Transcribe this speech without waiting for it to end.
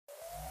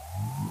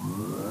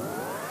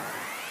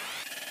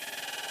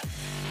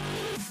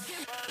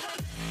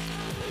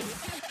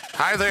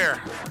Hi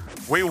there.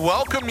 We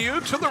welcome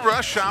you to the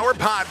Rush Hour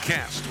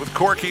podcast with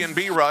Corky and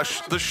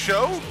B-Rush. The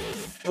show,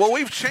 well,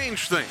 we've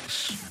changed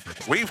things.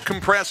 We've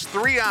compressed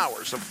 3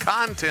 hours of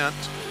content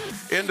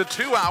into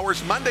 2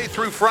 hours, Monday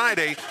through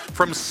Friday,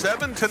 from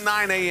 7 to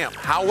 9 a.m.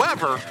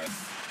 However,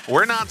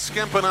 we're not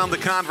skimping on the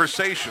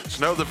conversations.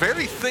 No, the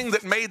very thing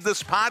that made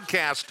this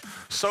podcast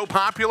so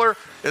popular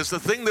is the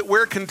thing that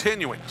we're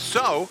continuing.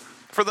 So,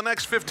 for the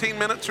next 15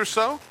 minutes or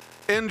so,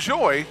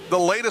 enjoy the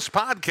latest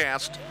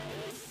podcast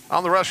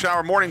on the Rush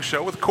Hour Morning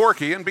Show with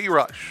Corky and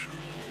B-Rush.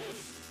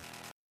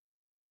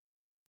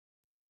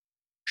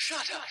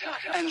 Shut up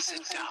and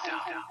sit down.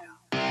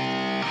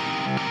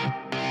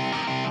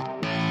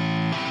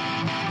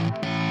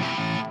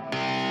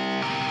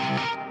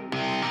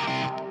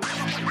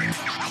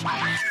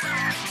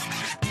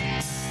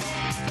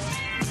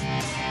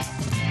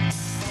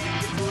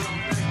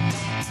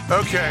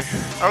 Okay.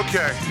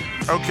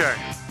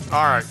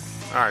 All right.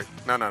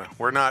 No.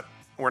 We're not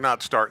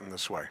starting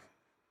this way.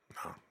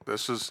 No.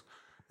 This is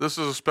a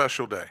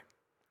special day.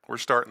 We're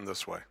starting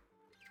this way.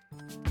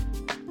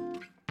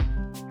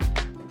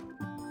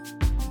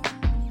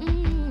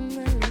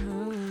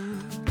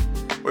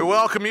 We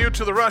welcome you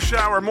to the Rush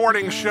Hour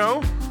Morning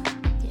Show.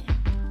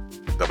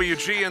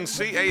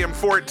 WGNC AM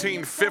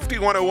 1450,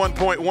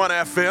 101.1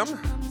 FM.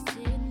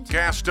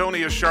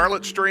 Gastonia,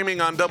 Charlotte,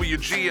 streaming on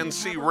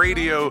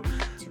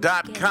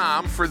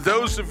WGNCradio.com. For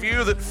those of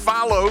you that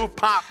follow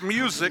pop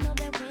music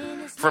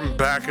from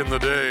back in the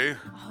day,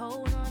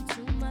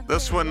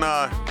 this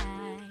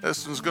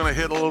one's going to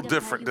hit a little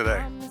different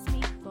today.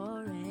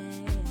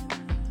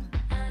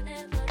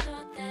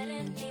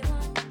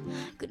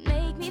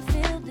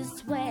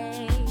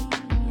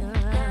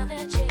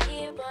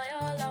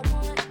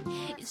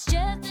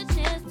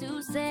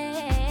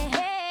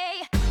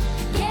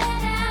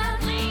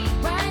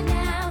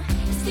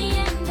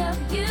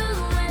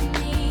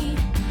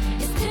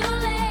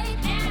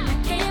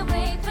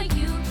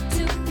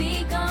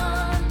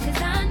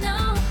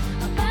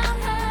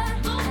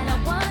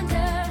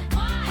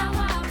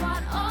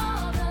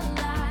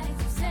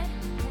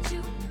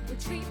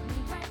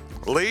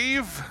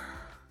 Leave,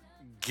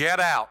 get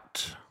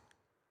out.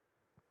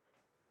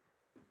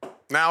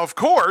 Now, of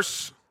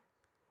course,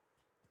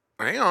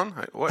 hang on.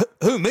 What?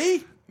 Who,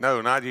 me?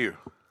 No, not you.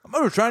 I'm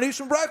over trying to eat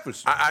some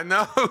breakfast. I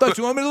know. I thought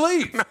you wanted me to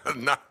leave.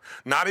 No,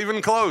 not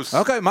even close.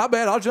 Okay, my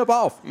bad. I'll jump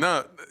off.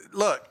 No,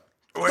 look.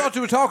 I thought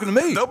you were talking to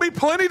me. There'll be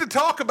plenty to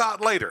talk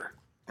about later.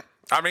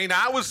 I mean,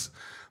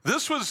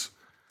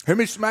 Hear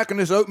me smacking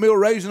this oatmeal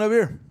raisin over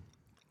here?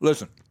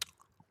 Listen.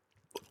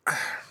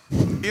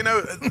 You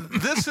know,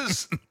 this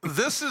is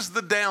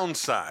the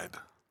downside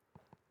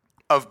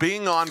of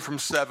being on from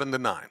 7 to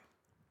 9.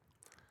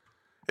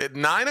 At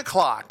 9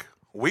 o'clock,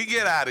 we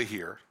get out of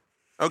here,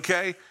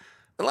 okay?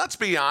 And let's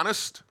be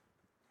honest.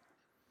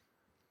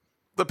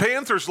 The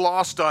Panthers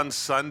lost on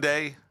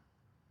Sunday.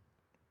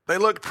 They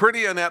looked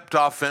pretty inept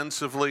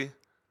offensively.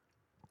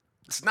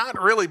 It's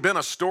not really been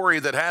a story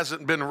that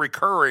hasn't been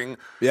recurring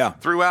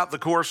throughout the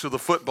course of the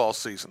football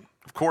season.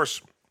 Of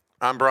course,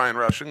 I'm Brian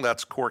Rushing.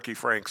 That's Corky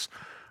Franks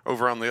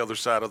over on the other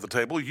side of the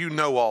table. You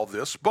know all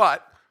this,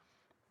 but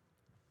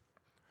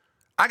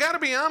I got to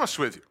be honest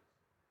with you.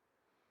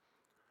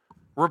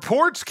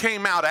 Reports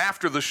came out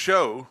after the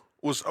show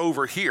was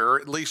over here,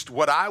 at least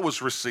what I was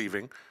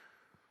receiving.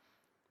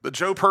 The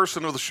Joe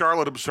Person of the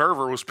Charlotte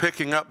Observer was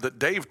picking up that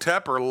Dave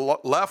Tepper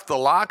left the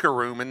locker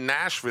room in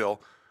Nashville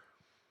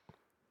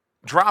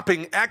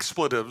dropping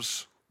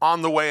expletives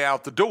on the way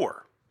out the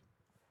door.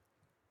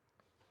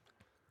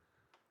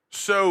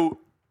 So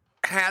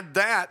had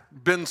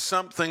that been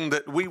something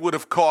that we would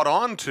have caught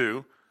on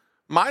to,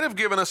 might have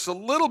given us a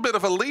little bit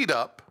of a lead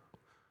up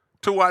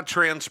to what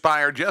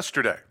transpired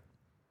yesterday.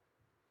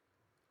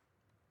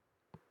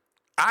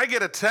 I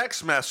get a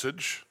text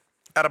message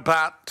at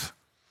about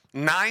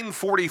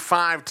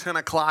 9:45, 10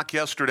 o'clock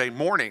yesterday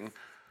morning,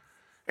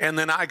 and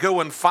then I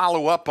go and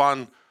follow up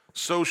on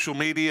social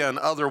media and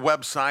other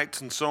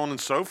websites and so on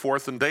and so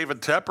forth, and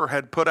David Tepper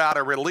had put out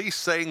a release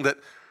saying that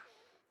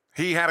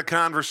he had a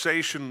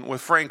conversation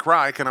with Frank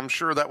Reich, and I'm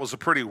sure that was a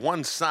pretty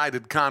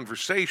one-sided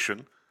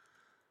conversation.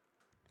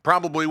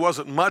 Probably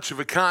wasn't much of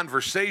a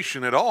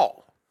conversation at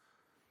all,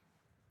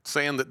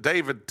 saying that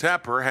David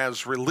Tepper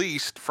has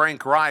released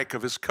Frank Reich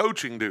of his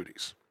coaching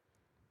duties.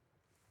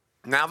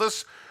 Now,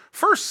 this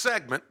first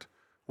segment,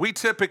 we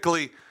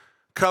typically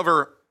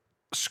cover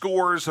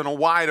scores and a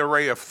wide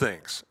array of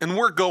things, and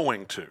we're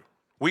going to.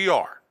 We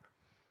are.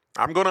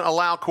 I'm going to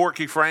allow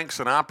Corky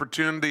Franks an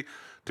opportunity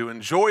to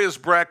enjoy his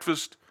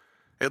breakfast.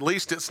 At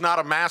least it's not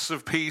a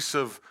massive piece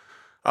of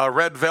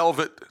red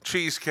velvet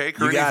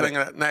cheesecake or anything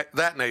of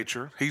that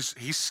nature.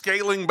 He's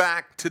scaling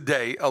back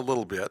today a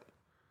little bit.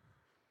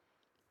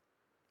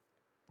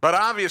 But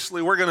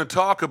obviously we're going to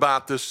talk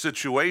about this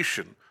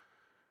situation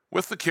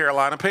with the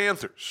Carolina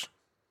Panthers.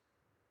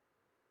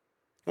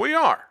 We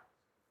are.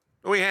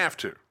 We have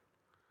to.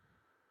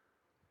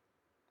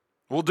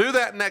 We'll do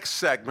that next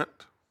segment.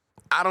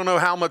 I don't know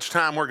how much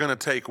time we're going to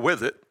take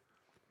with it.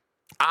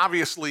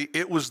 Obviously,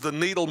 it was the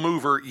needle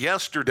mover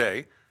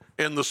yesterday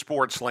in the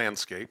sports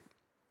landscape.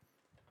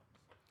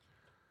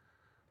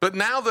 But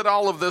now that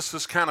all of this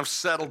has kind of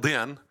settled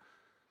in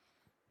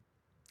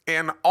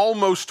and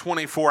almost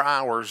 24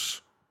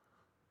 hours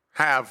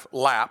have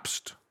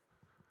lapsed,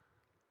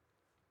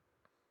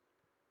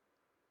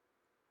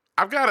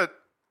 I've got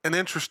an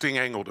interesting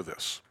angle to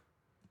this,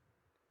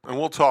 and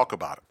we'll talk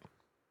about it.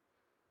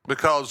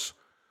 Because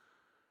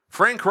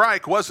Frank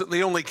Reich wasn't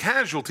the only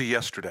casualty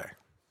yesterday.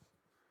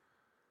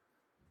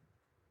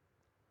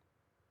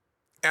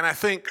 And I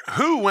think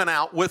who went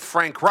out with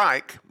Frank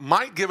Reich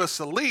might give us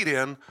a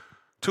lead-in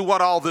to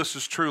what all this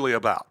is truly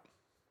about.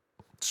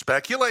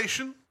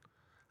 Speculation.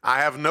 I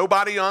have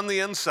nobody on the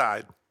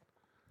inside.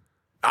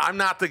 I'm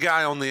not the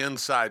guy on the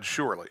inside,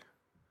 surely.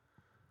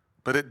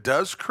 But it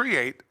does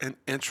create an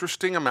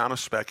interesting amount of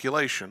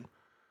speculation.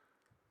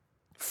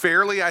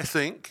 Fairly, I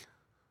think,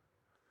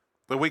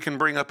 that we can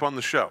bring up on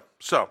the show.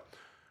 So,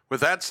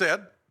 with that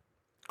said,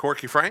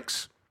 Corky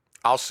Franks,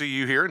 I'll see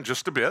you here in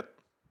just a bit.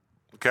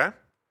 Okay?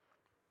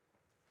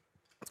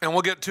 And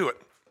we'll get to it.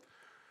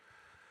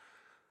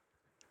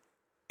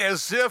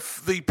 As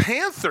if the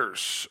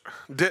Panthers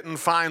didn't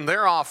find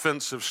their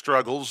offensive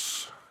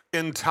struggles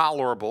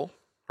intolerable,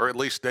 or at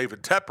least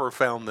David Tepper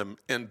found them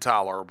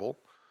intolerable,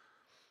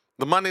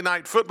 the Monday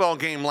Night Football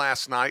game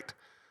last night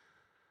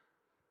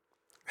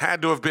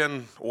had to have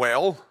been,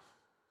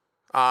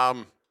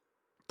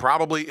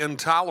 probably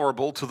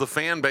intolerable to the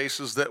fan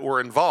bases that were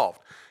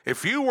involved.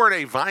 If you weren't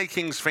a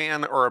Vikings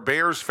fan or a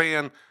Bears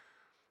fan,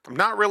 I'm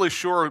not really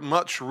sure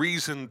much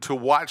reason to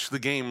watch the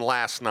game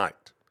last night.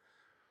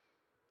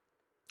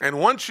 And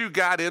once you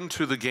got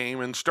into the game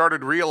and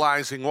started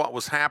realizing what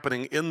was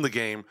happening in the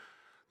game,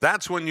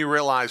 that's when you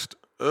realized,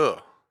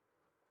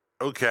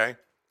 okay,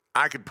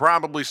 I could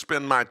probably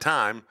spend my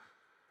time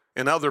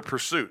in other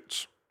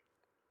pursuits.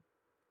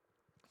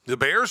 The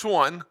Bears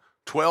won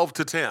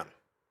 12-10.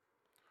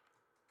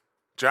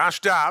 Josh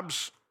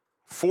Dobbs,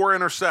 4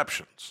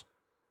 interceptions.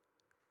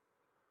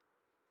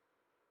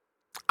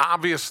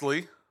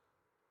 Obviously,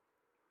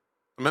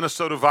 the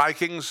Minnesota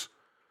Vikings,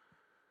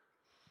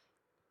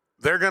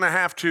 they're going to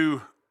have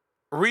to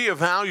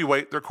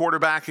reevaluate their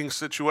quarterbacking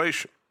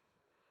situation.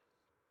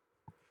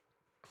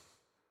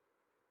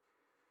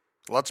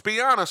 Let's be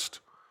honest.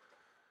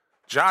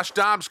 Josh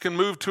Dobbs can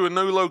move to a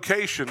new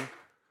location.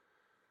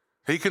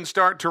 He can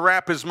start to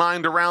wrap his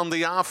mind around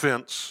the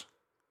offense.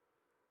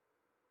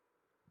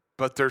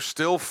 But there's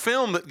still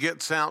film that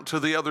gets out to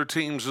the other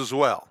teams as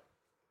well.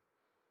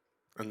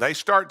 And they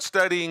start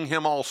studying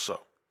him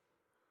also.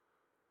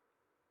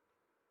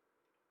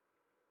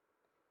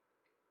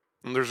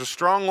 And there's a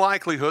strong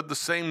likelihood the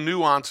same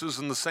nuances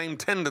and the same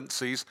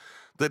tendencies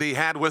that he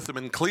had with him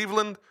in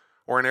Cleveland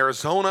or in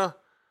Arizona,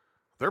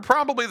 they're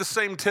probably the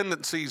same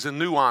tendencies and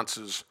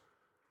nuances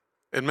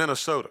in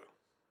Minnesota.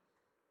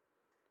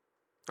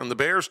 And the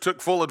Bears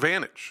took full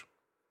advantage.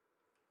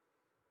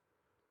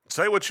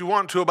 Say what you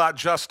want to about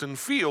Justin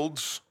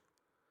Fields.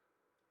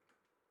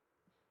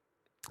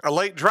 A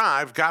late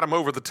drive got him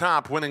over the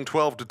top, winning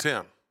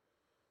 12-10.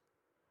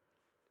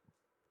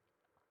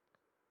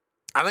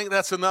 I think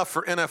that's enough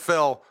for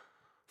NFL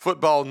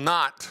football,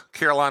 not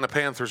Carolina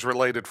Panthers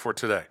related for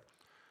today.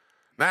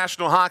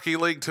 National Hockey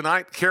League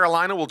tonight.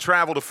 Carolina will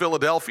travel to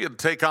Philadelphia to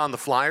take on the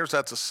Flyers.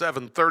 That's a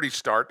 7:30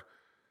 start.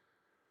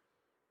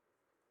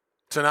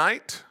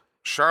 Tonight,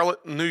 Charlotte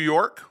and New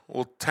York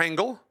will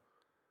tangle.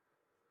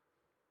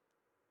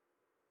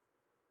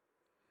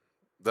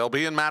 They'll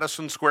be in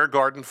Madison Square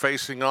Garden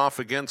facing off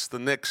against the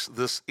Knicks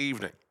this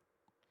evening.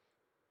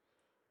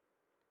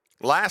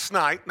 Last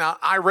night, now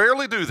I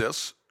rarely do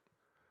this,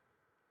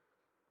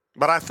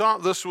 but I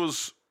thought this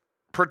was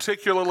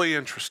particularly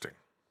interesting.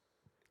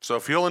 So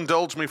if you'll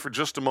indulge me for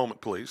just a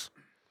moment, please.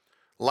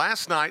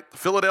 Last night, the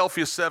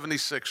Philadelphia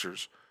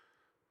 76ers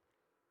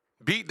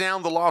beat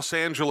down the Los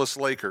Angeles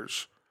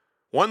Lakers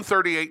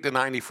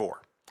 138-94.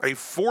 A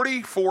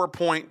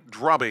 44-point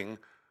drubbing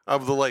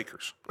of the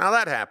Lakers. Now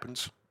that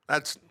happens.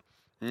 That's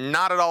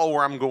not at all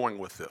where I'm going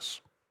with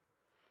this.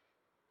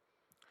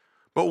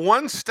 But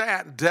one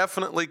stat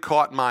definitely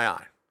caught my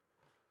eye,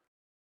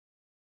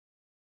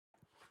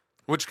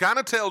 which kind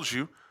of tells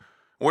you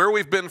where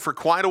we've been for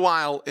quite a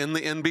while in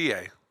the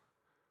NBA.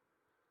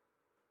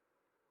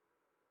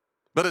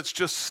 But it's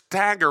just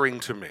staggering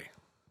to me.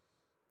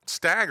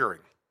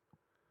 Staggering.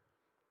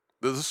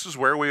 This is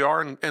where we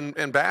are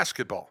in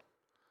basketball.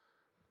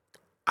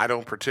 I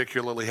don't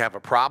particularly have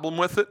a problem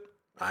with it.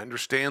 I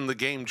understand the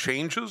game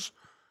changes.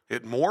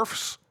 It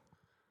morphs.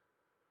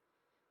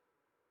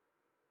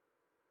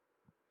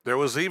 There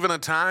was even a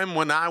time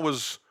when I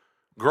was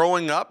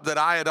growing up that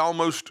I had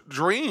almost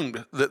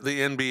dreamed that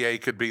the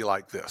NBA could be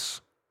like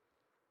this.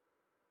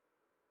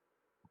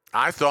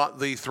 I thought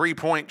the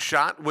three-point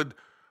shot would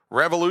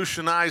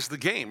revolutionize the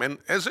game. And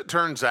as it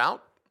turns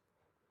out,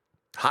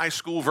 high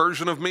school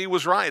version of me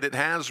was right. It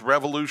has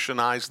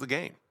revolutionized the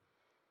game.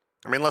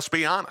 I mean, let's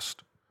be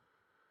honest.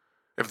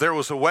 If there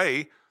was a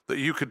way that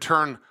you could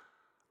turn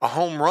a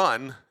home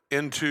run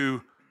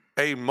into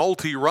a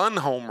multi-run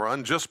home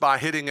run just by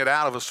hitting it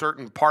out of a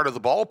certain part of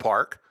the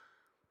ballpark,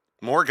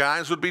 more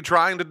guys would be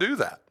trying to do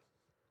that.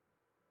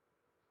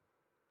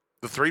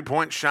 The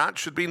three-point shot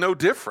should be no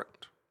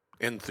different,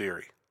 in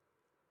theory.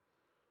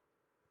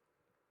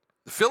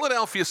 The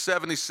Philadelphia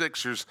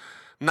 76ers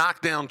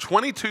knocked down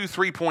 22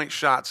 three-point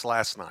shots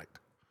last night.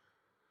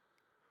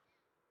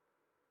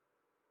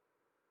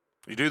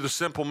 You do the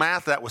simple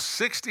math, that was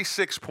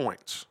 66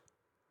 points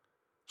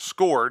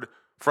scored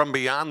from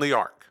beyond the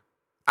arc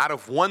out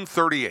of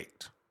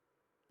 138.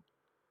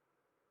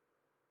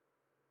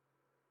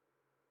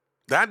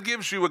 That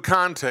gives you a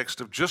context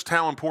of just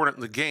how important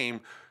the game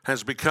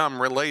has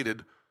become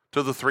related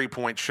to the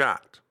three-point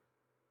shot.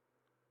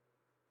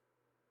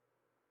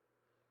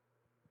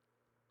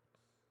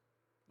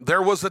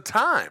 There was a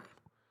time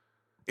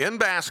in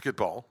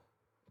basketball,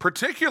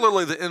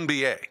 particularly the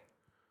NBA,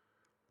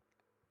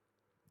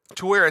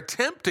 to where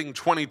attempting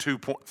 22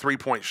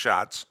 three-point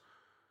shots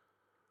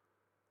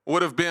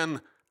would have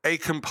been a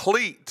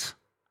complete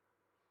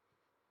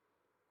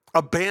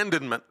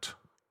abandonment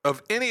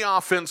of any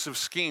offensive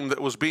scheme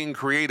that was being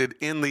created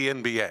in the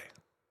NBA.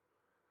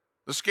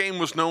 This game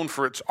was known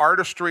for its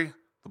artistry,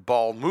 the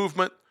ball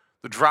movement,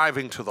 the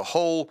driving to the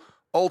hole,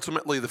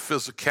 ultimately the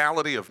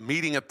physicality of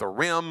meeting at the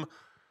rim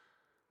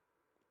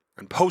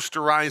and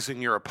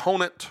posterizing your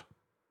opponent.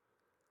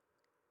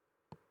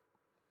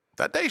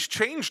 That day's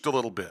changed a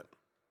little bit.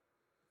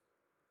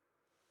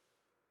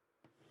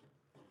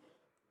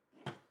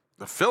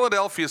 The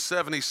Philadelphia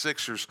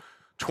 76ers,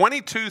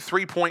 22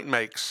 three-point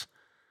makes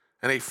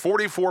and a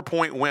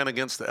 44-point win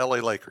against the LA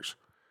Lakers.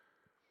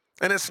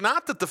 And it's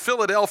not that the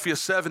Philadelphia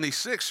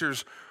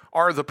 76ers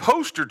are the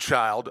poster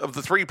child of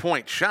the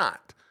three-point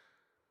shot.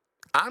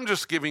 I'm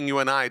just giving you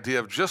an idea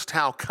of just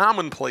how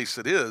commonplace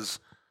it is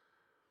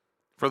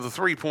for the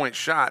three-point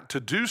shot to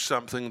do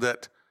something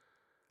that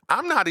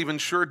I'm not even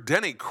sure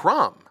Denny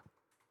Crum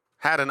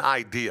had an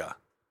idea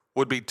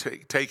would be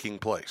taking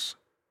place.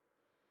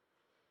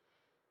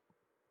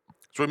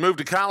 So we moved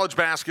to college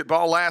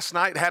basketball last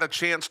night, had a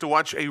chance to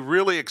watch a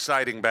really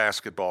exciting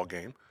basketball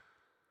game.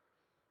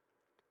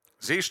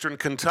 Eastern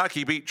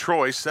Kentucky beat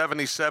Troy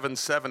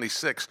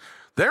 77-76.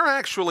 They're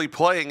actually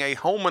playing a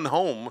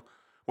home-and-home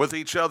with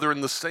each other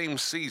in the same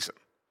season.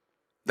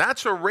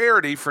 That's a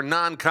rarity for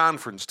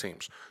non-conference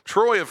teams.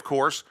 Troy, of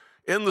course,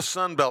 in the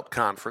Sun Belt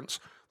Conference,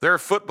 their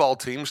football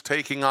team's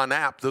taking on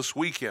App this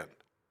weekend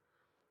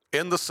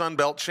in the Sun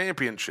Belt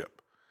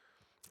Championship.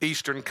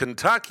 Eastern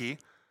Kentucky,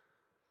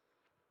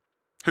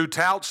 who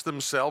touts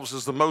themselves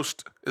as the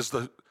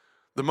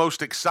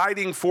most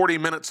exciting 40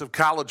 minutes of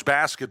college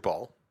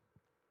basketball.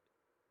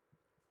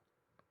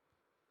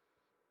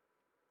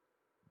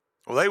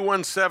 Well, they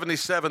won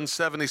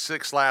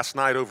 77-76 last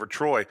night over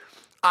Troy.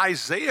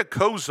 Isaiah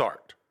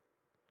Cozart,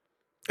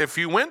 if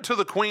you went to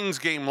the Queens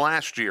game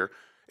last year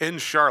in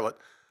Charlotte,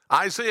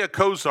 Isaiah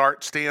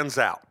Cozart stands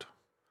out.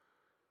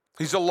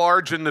 He's a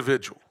large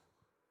individual.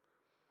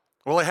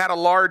 Well, he had a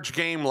large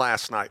game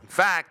last night. In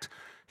fact,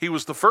 he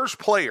was the first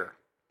player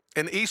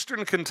in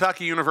Eastern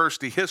Kentucky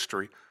University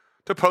history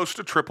to post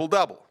a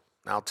triple-double.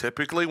 Now,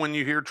 typically when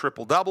you hear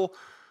triple-double,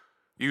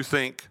 you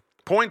think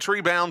points,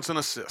 rebounds, and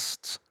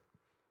assists.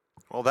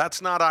 Well,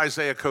 that's not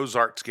Isaiah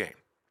Cozart's game.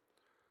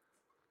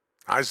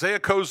 Isaiah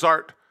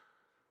Cozart,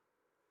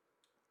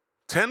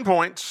 10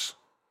 points,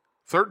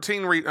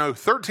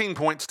 13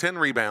 points, 10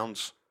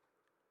 rebounds,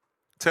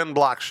 10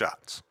 block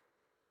shots.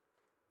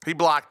 He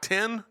blocked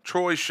 10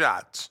 Troy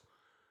shots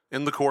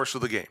in the course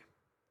of the game.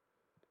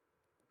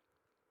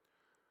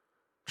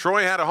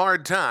 Troy had a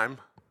hard time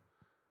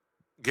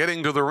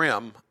getting to the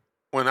rim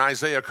when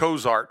Isaiah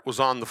Cozart was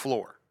on the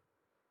floor.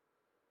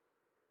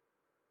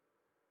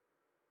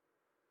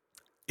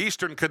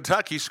 Eastern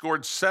Kentucky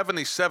scored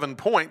 77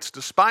 points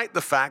despite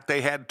the fact they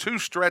had two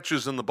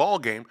stretches in the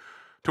ballgame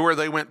to where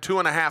they went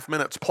 2.5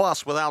 minutes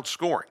plus without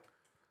scoring.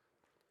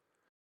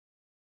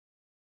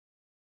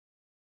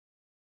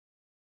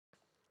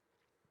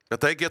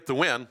 But they get the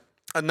win.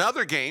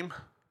 Another game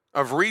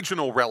of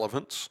regional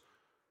relevance.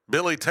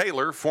 Billy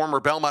Taylor, former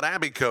Belmont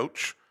Abbey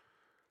coach,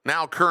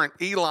 now current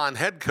Elon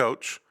head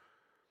coach,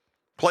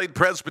 played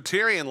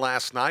Presbyterian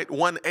last night,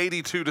 won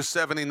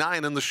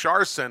 82-79 in the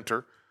Schar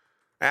Center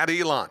at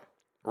Elon.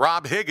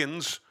 Rob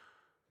Higgins,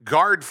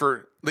 guard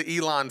for the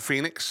Elon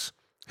Phoenix,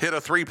 hit a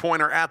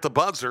three-pointer at the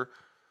buzzer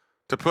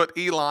to put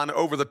Elon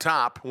over the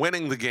top,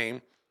 winning the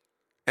game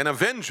and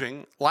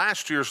avenging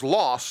last year's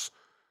loss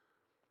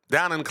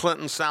down in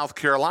Clinton, South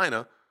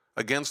Carolina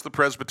against the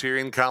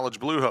Presbyterian College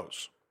Blue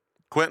Hose.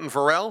 Quentin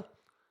Farrell,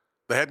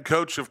 the head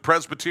coach of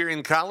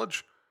Presbyterian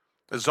College,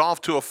 is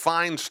off to a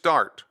fine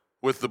start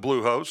with the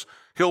Blue Hose.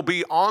 He'll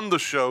be on the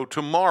show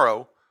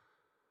tomorrow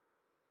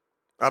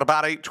at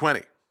about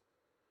 8:20.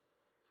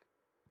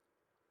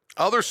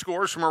 Other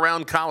scores from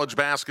around college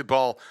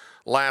basketball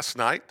last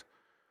night.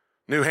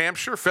 New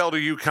Hampshire fell to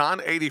UConn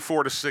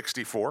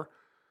 84-64.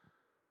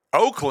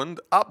 Oakland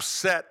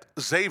upset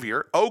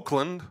Xavier. The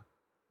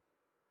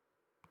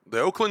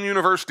Oakland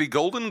University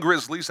Golden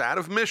Grizzlies out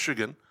of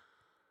Michigan,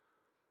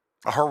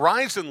 a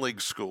Horizon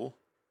League school,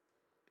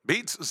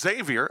 beats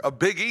Xavier, a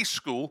Big East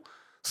school,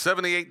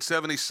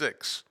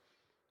 78-76.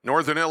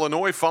 Northern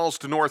Illinois falls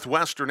to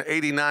Northwestern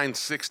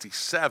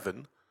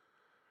 89-67.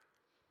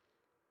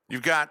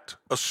 You've got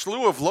a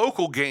slew of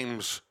local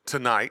games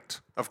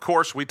tonight. Of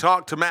course, we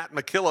talked to Matt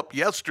McKillop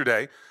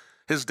yesterday.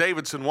 His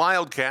Davidson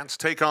Wildcats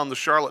take on the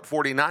Charlotte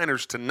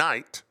 49ers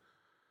tonight.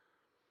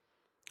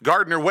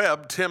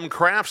 Gardner-Webb, Tim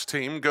Kraft's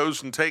team,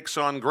 goes and takes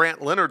on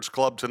Grant Leonard's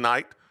club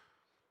tonight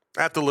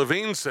at the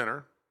Levine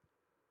Center,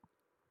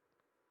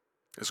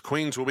 as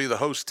Queens will be the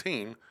host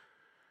team.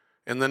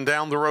 And then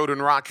down the road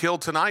in Rock Hill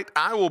tonight,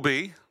 I will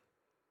be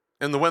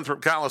in the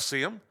Winthrop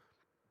Coliseum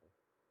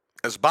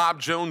as Bob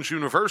Jones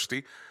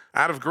University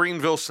out of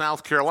Greenville,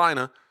 South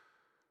Carolina,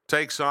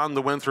 takes on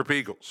the Winthrop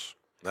Eagles.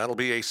 That'll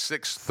be a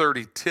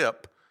 6:30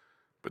 tip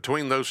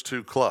between those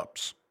two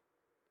clubs.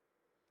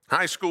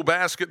 High school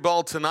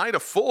basketball tonight, a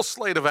full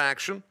slate of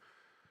action.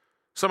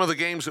 Some of the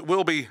games that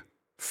we'll be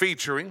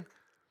featuring: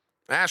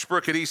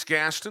 Ashbrook at East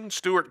Gaston,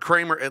 Stuart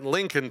Kramer at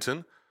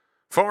Lincolnton.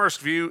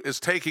 Forest View is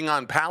taking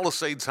on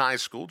Palisades High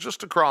School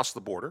just across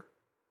the border.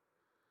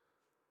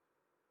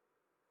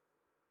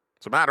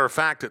 As a matter of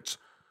fact, it's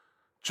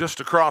just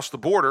across the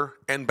border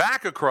and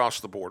back across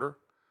the border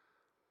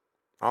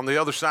on the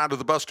other side of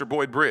the Buster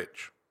Boyd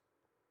Bridge.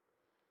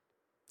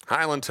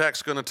 Highland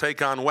Tech's going to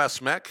take on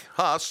West Meck.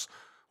 Huss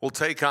will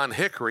take on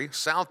Hickory.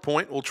 South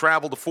Point will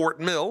travel to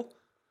Fort Mill,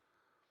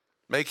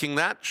 making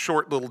that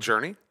short little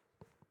journey.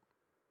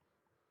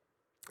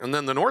 And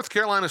then the North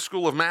Carolina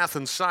School of Math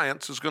and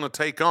Science is going to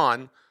take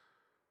on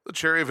the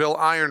Cherryville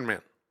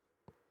Ironmen.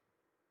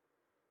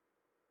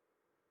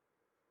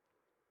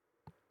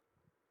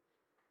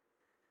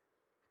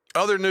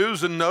 Other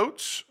news and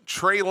notes: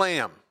 Trey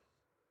Lamb,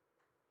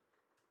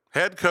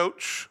 head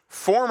coach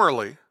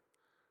formerly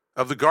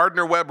of the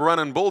Gardner-Webb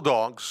Runnin'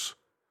 Bulldogs,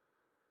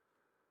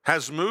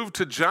 has moved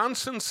to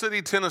Johnson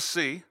City,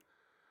 Tennessee,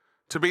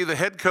 to be the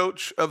head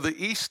coach of the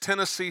East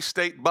Tennessee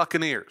State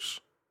Buccaneers.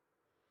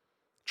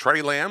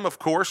 Trey Lamb, of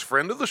course,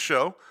 friend of the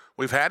show.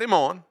 We've had him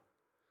on.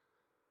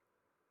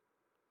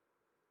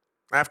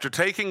 After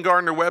taking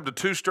Gardner-Webb to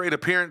 2 straight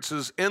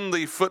appearances in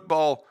the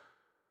football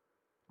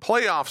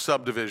playoff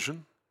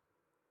subdivision,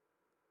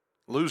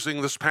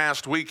 losing this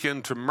past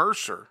weekend to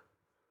Mercer,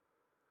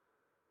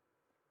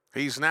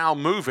 he's now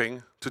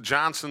moving to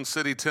Johnson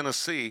City,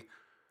 Tennessee,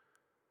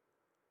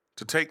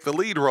 to take the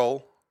lead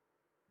role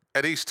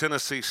at East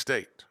Tennessee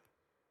State.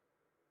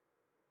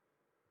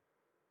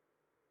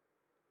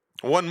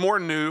 One more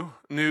new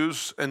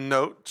news and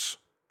notes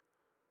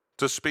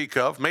to speak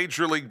of: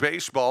 Major League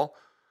Baseball,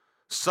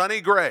 Sonny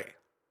Gray,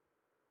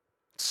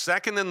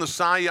 second in the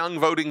Cy Young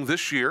voting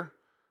this year,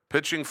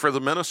 pitching for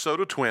the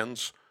Minnesota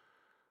Twins,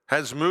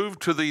 has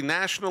moved to the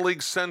National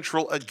League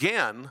Central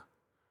again,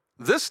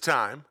 this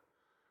time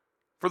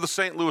for the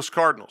St. Louis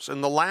Cardinals.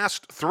 In the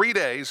last 3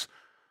 days,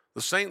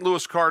 the St.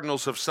 Louis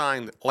Cardinals have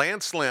signed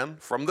Lance Lynn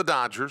from the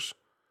Dodgers,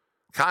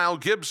 Kyle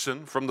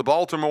Gibson from the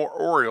Baltimore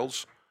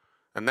Orioles,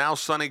 and now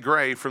Sonny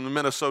Gray from the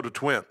Minnesota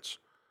Twins.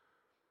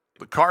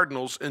 The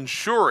Cardinals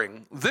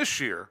ensuring this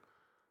year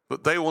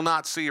that they will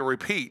not see a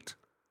repeat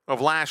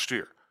of last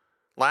year.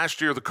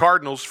 Last year, the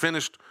Cardinals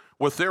finished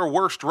with their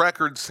worst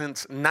record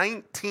since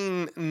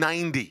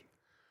 1990.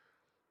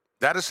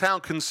 That is how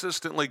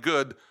consistently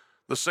good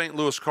the St.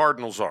 Louis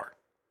Cardinals are.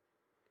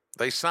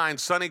 They signed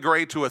Sonny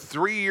Gray to a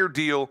 3-year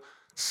deal,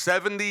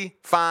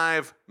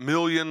 $75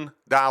 million.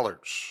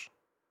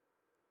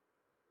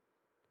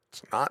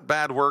 It's not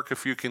bad work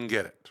if you can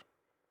get it.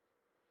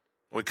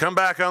 When we come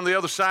back on the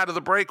other side of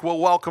the break, we'll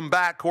welcome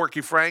back Corky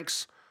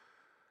Franks,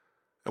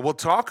 and we'll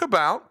talk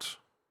about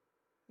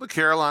the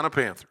Carolina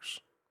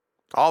Panthers.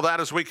 All that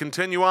as we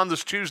continue on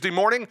this Tuesday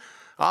morning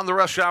on the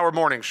Rush Hour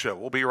Morning Show.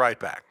 We'll be right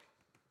back.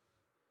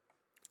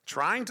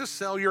 Trying to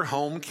sell your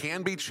home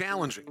can be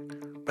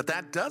challenging, but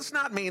that does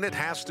not mean it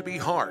has to be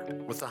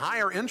hard. With the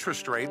higher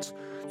interest rates,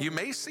 you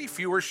may see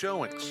fewer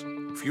showings,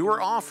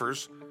 fewer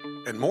offers,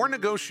 and more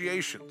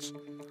negotiations.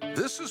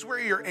 This is where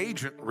your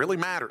agent really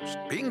matters.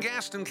 Being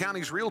Gaston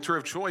County's realtor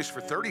of choice for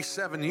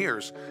 37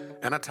 years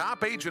and a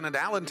top agent at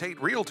Allen Tate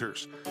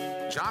Realtors,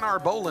 John R.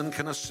 Bolin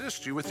can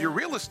assist you with your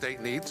real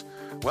estate needs,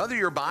 whether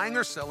you're buying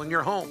or selling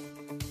your home.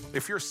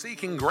 If you're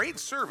seeking great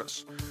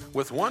service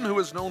with one who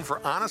is known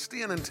for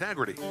honesty and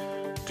integrity,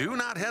 do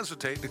not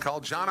hesitate to call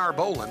John R.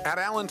 Bolin at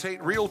Allen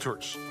Tate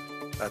Realtors.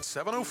 That's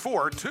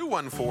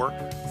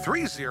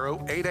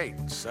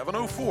 704-214-3088.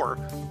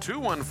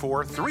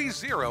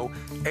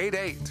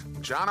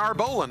 704-214-3088. John R.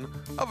 Bolin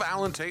of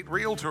Allen Tate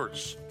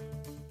Realtors.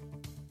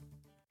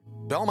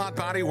 Belmont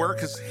Body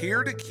Work is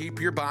here to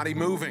keep your body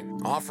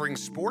moving, offering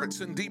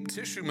sports and deep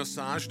tissue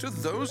massage to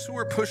those who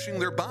are pushing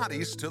their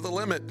bodies to the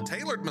limit.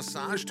 Tailored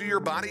massage to your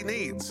body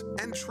needs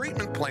and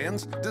treatment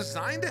plans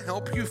designed to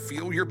help you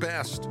feel your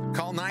best.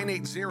 Call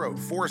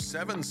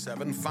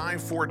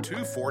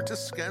 980-477-5424 to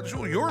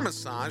schedule your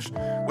massage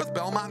with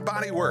Belmont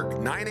Body Work.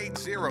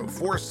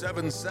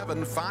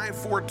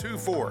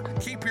 980-477-5424.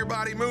 Keep your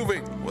body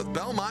moving with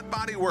Belmont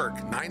Body Work.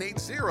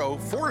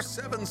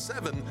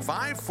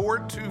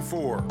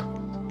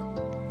 980-477-5424.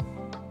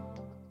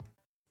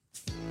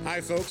 Hi,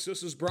 folks.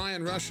 This is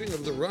Brian Rushing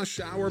of the Rush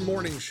Hour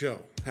Morning Show.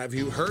 Have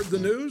you heard the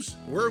news?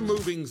 We're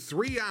moving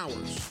 3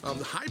 hours of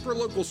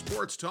hyper-local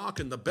sports talk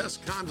and the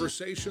best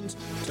conversations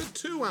to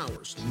 2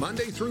 hours,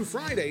 Monday through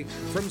Friday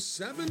from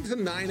 7 to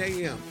 9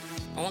 a.m.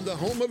 on the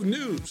home of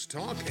news,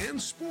 talk,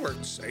 and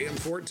sports, AM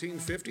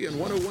 1450 and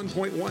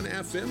 101.1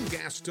 FM,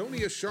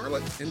 Gastonia,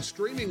 Charlotte, and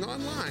streaming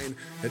online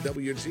at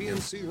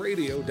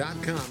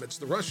WGNCradio.com. It's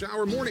the Rush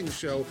Hour Morning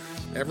Show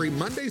every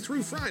Monday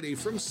through Friday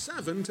from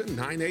 7 to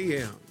 9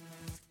 a.m.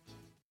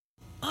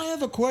 I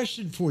have a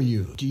question for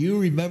you. Do you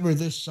remember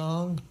this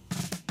song?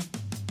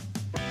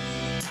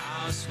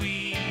 How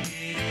sweet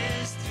it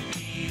is to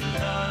be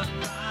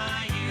loved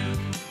by you.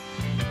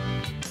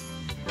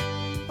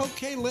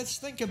 Okay, let's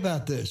think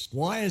about this.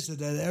 Why is it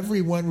that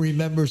everyone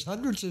remembers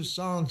hundreds of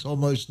songs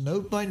almost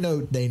note by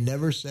note they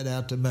never set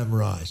out to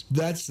memorize?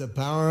 That's the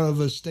power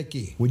of a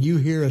sticky. When you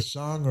hear a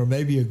song or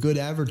maybe a good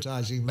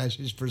advertising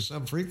message for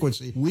some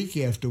frequency, week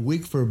after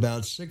week for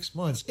about 6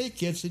 months, it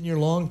gets in your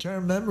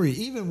long-term memory,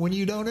 even when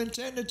you don't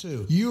intend it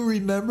to. You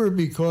remember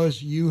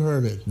because you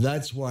heard it.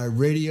 That's why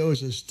radio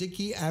is a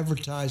sticky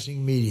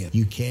advertising medium.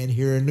 You can't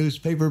hear a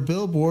newspaper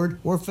billboard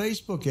or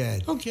Facebook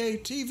ad. Okay,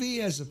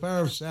 TV has the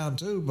power of sound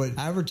too, but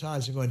advertising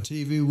on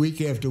TV week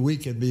after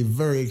week can be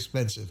very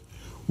expensive.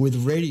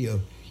 With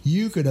radio,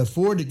 you can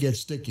afford to get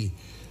sticky.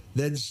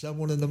 Then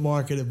someone in the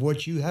market of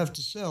what you have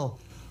to sell,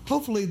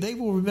 hopefully they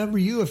will remember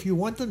you if you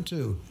want them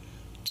to.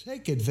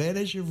 Take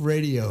advantage of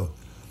radio,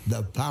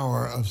 the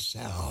power of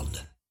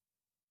sound.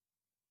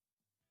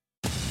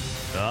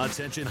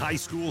 Attention high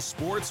school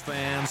sports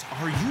fans,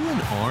 are you an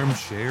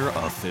armchair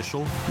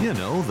official? You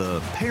know,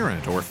 the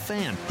parent or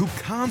fan who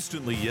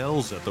constantly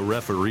yells at the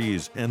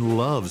referees and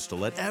loves to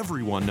let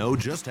everyone know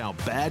just how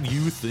bad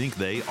you think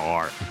they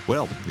are.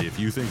 Well, if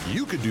you think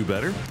you could do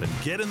better, then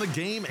get in the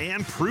game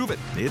and prove it.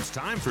 It's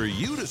time for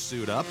you to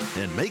suit up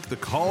and make the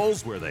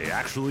calls where they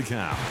actually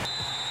count.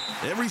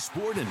 Every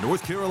sport in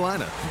North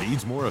Carolina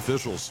needs more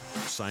officials.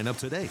 Sign up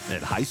today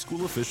at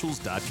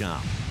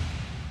highschoolofficials.com.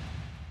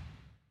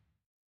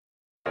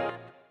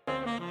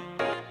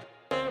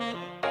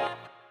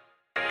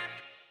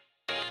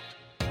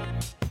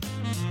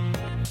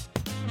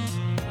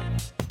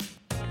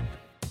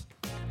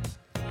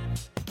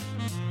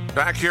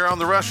 Back here on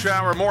the Rush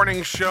Hour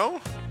Morning Show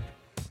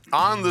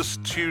on this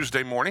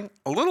Tuesday morning.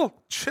 A little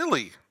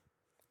chilly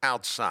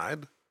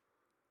outside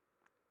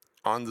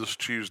on this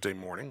Tuesday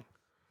morning.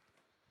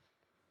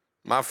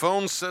 My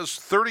phone says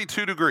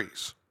 32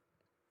 degrees.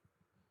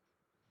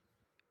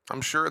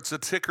 I'm sure it's a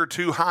tick or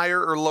two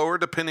higher or lower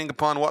depending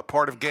upon what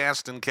part of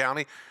Gaston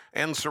County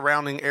and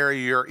surrounding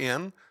area you're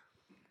in.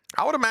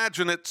 I would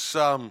imagine it's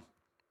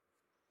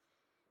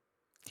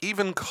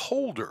even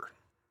colder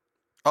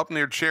up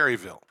near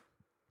Cherryville.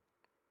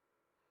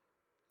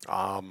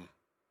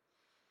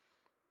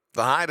 The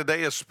high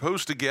today is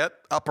supposed to get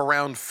up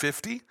around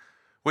 50,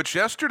 which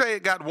yesterday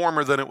it got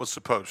warmer than it was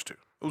supposed to.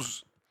 It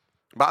was,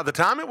 by the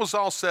time it was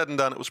all said and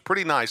done, it was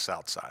pretty nice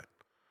outside.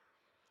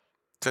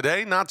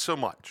 Today, not so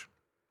much.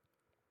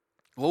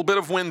 A little bit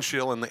of wind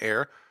chill in the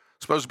air.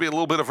 Supposed to be a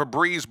little bit of a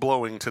breeze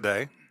blowing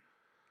today.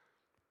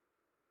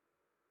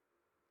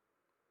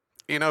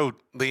 You know,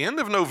 the end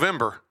of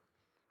November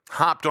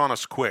hopped on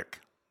us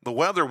quick. The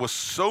weather was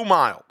so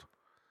mild.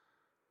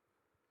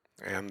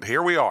 And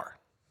here we are,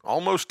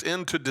 almost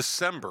into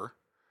December,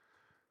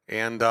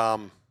 and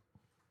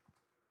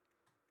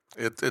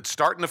it's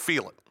starting to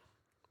feel it.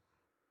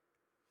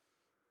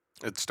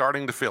 It's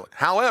starting to feel it.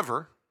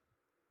 However,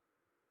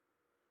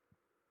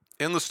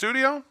 in the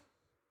studio,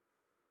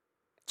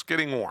 it's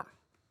getting warm.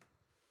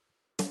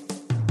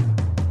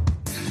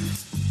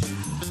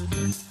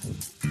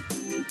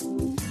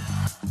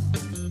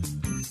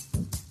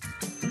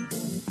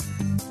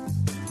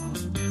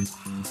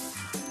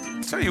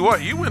 Tell you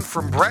what, you went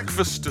from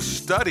breakfast to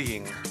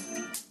studying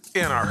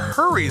in a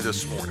hurry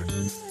this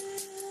morning.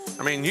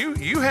 I mean,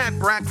 you had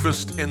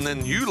breakfast and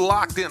then you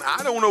locked in.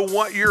 I don't know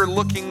what you're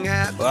looking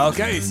at, but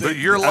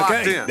you're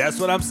locked in. That's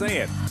what I'm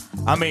saying.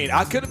 I mean,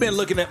 I could have been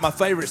looking at my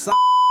favorite site.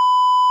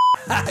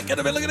 I could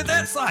have been looking at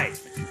that site.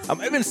 I've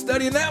been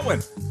studying that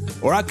one.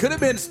 Or I could have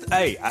been,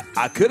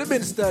 I could have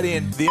been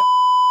studying the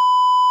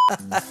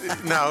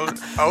No,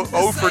 0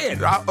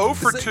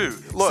 for 2.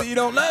 Look, so you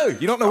don't know.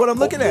 You don't know what I'm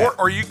looking at.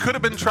 Or you could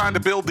have been trying to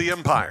build the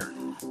empire.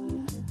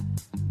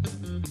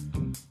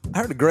 I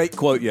heard a great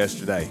quote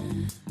yesterday.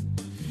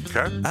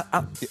 Okay.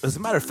 As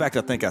a matter of fact,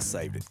 I think I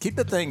saved it. Keep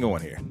the thing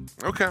going here.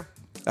 Okay.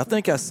 I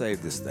think I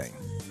saved this thing.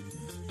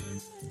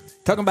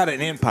 Talking about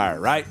an empire,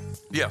 right?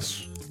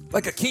 Yes.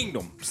 Like a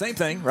kingdom. Same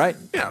thing, right?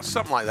 Yeah,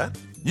 something like that.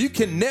 You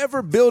can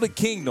never build a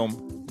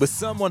kingdom with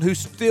someone who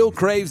still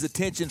craves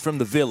attention from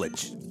the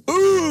village.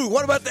 Ooh,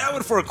 what about that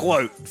one for a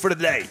quote for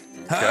today?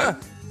 Huh? Okay.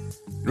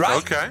 Right?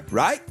 Okay.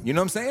 Right? You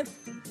know what I'm saying?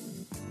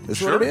 That's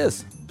Sure. what it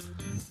is.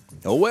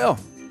 Oh, well.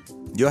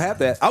 You'll have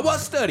that. I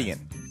was studying.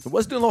 I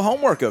was doing a little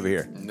homework over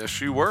here. Yes,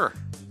 you were.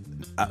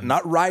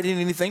 Not writing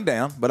anything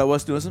down, but I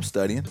was doing some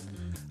studying.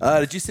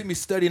 Did you see me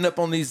studying up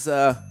on these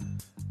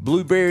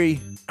blueberry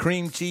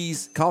cream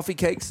cheese coffee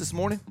cakes this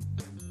morning?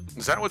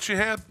 Is that what you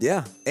had?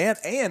 Yeah,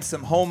 and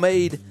some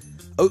homemade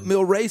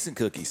oatmeal raisin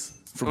cookies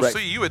for Well,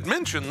 breakfast. see, you had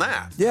mentioned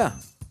that. Yeah.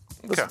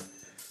 Okay.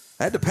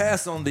 I had to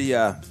pass on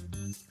the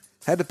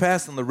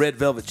red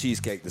velvet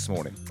cheesecake this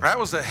morning. That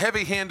was a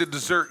heavy-handed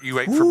dessert you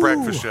ate for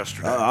breakfast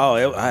yesterday.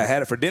 I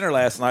had it for dinner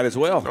last night as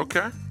well.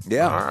 Okay.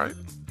 Yeah. All right.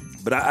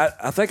 But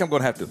I think I'm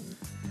going to have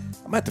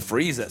to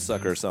freeze that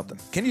sucker or something.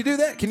 Can you do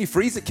that? Can you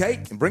freeze a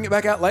cake and bring it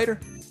back out later?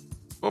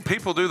 Well,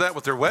 people do that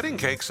with their wedding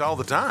cakes all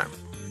the time.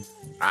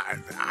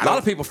 A lot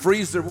of people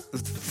freeze their. A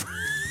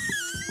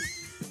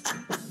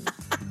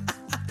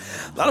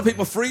lot of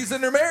people freeze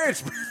in their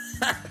marriage.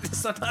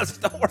 Sometimes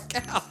it don't work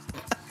out.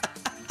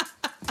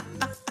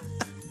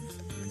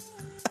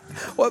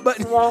 What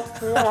button?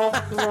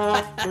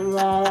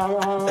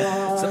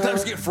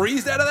 Sometimes you get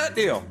freezed out of that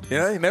deal.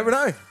 You never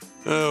know.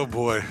 Oh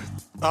boy.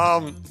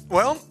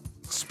 Well,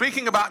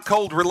 speaking about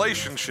cold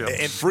relationships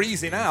And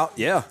freezing out,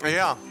 yeah.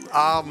 Yeah.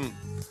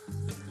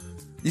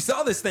 You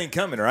saw this thing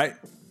coming, right?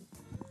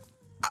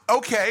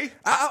 Okay.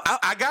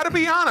 I got to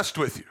be honest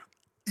with you.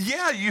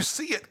 Yeah, you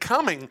see it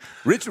coming.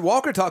 Richard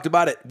Walker talked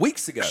about it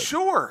weeks ago.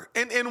 Sure.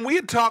 And we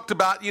had talked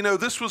about,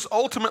 this was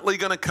ultimately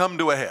going to come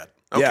to a head.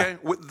 Okay?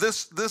 Yeah.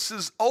 This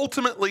is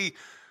ultimately,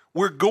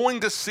 we're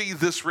going to see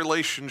this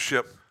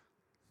relationship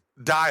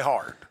die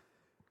hard.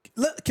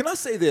 Can I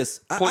say this?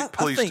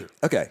 Please do.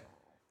 Okay.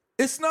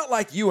 It's not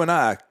like you and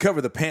I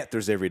cover the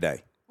Panthers every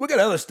day. We got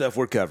other stuff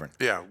we're covering.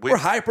 Yeah. We're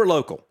hyper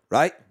local,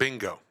 right?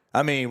 Bingo.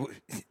 I mean,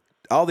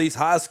 all these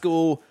high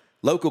school,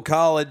 local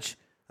college,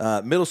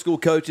 middle school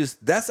coaches,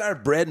 that's our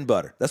bread and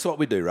butter. That's what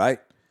we do, right?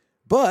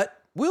 But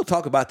we'll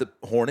talk about the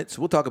Hornets.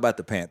 We'll talk about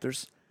the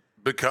Panthers.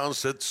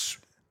 Because it's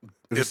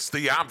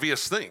the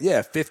obvious thing.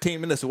 Yeah, 15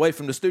 minutes away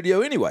from the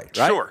studio anyway,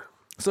 right? Sure.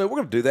 So we're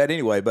going to do that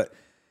anyway. But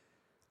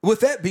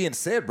with that being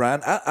said,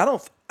 Brian,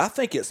 I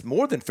think it's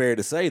more than fair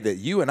to say that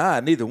you and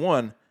I, neither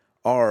one,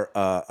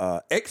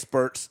 are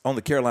experts on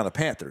the Carolina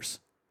Panthers.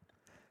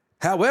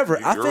 However,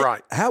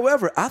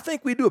 I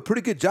think we do a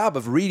pretty good job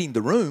of reading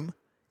the room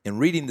and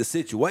reading the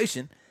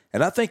situation.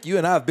 And I think you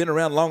and I have been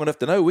around long enough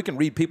to know we can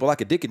read people like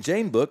a Dick and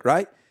Jane book,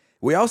 right?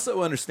 We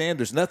also understand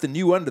there's nothing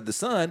new under the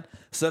sun.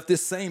 So if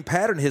this same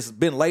pattern has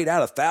been laid out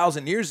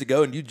 1,000 years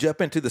ago and you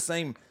jump into the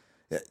same,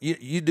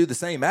 you do the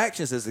same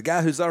actions as the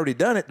guy who's already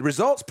done it, the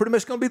result's pretty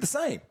much going to be the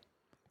same.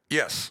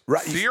 Yes.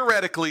 Right.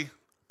 Theoretically,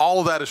 all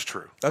of that is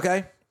true.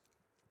 Okay.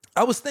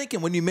 I was thinking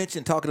when you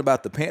mentioned talking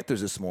about the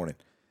Panthers this morning,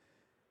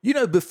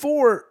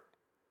 before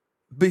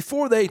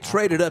they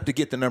traded up to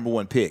get the number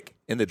one pick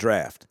in the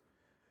draft,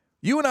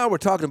 you and I were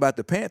talking about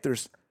the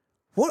Panthers.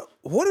 What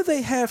do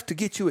they have to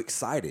get you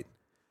excited?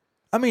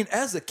 I mean,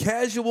 as a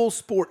casual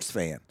sports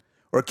fan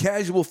or a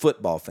casual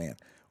football fan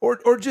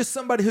or just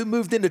somebody who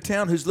moved into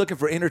town who's looking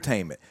for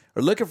entertainment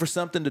or looking for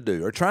something to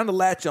do or trying to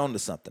latch on to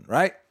something,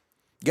 right?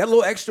 You got a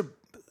little extra,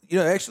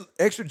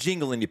 extra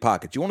jingle in your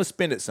pocket. You want to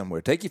spend it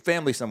somewhere. Take your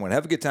family somewhere and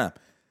have a good time.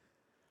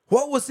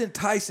 What was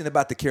enticing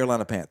about the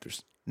Carolina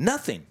Panthers?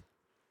 Nothing.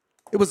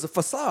 It was a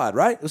facade,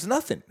 right? It was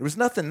nothing. There was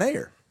nothing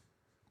there.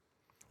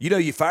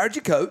 You fired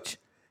your coach.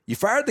 You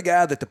fired the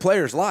guy that the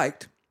players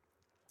liked.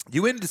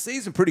 You ended the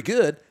season pretty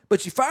good,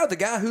 but you fired the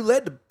guy who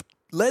led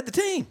the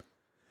team.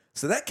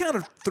 So that kind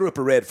of threw up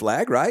a red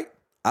flag, right?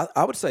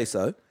 I would say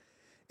so.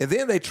 And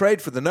then they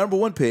trade for the number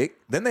one pick.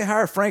 Then they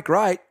hire Frank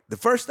Reich. The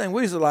first thing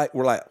we were like,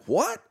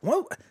 what?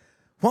 Why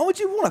would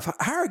you want to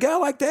hire a guy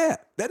like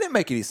that? That didn't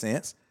make any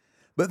sense.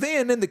 But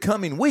then in the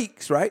coming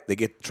weeks, right, they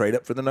get trade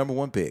up for the number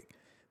one pick.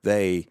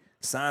 They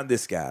sign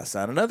this guy,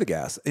 sign another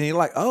guy. And you're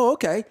like, oh,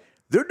 okay.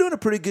 They're doing a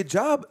pretty good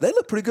job. They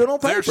look pretty good on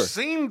paper. There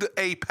seemed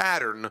a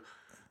pattern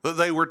that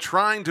they were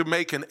trying to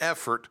make an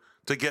effort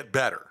to get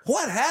better.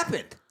 What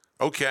happened?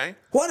 Okay.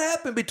 What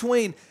happened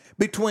between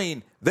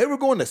they were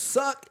going to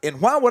suck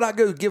and why would I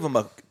go give them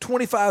a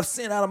 25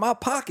 cent out of my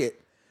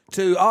pocket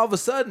to all of a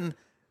sudden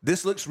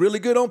this looks really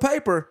good on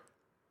paper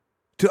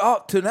to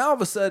now all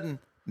of a sudden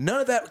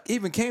none of that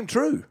even came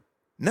true.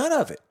 None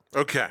of it.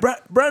 Okay.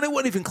 Brian, it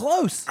wasn't even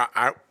close.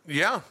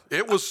 Yeah,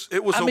 it was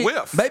a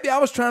whiff. Maybe I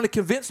was trying to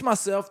convince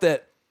myself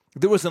that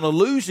there was an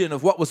illusion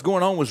of what was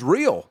going on was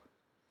real.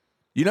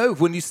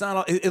 When you sign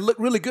on, it looked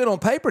really good on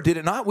paper, did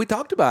it not? We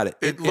talked about it.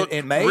 It looked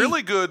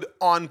really good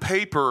on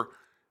paper,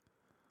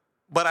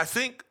 but I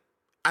think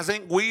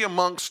we,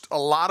 amongst a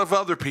lot of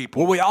other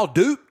people, were we all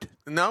duped?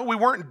 No, we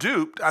weren't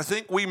duped. I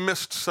think we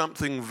missed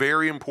something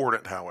very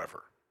important,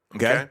 however.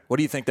 Okay. What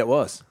do you think that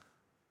was?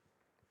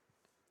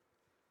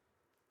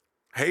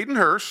 Hayden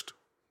Hurst,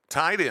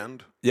 tight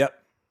end. Yep.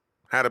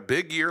 Had a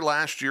big year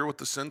last year with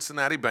the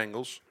Cincinnati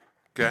Bengals.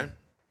 Okay.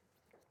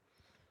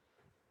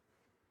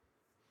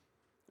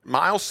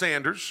 Miles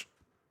Sanders,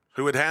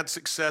 who had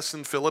success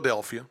in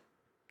Philadelphia.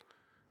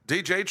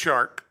 DJ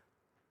Chark.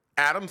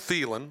 Adam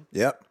Thielen.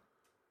 Yep.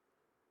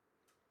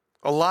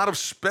 A lot of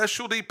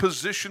specialty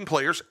position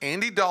players.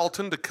 Andy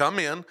Dalton to come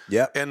in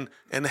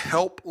and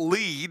help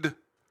lead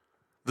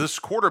this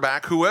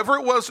quarterback, whoever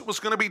it was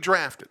going to be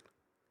drafted.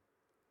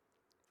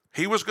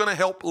 He was going to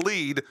help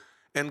lead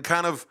and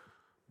kind of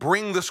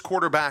bring this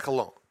quarterback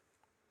along.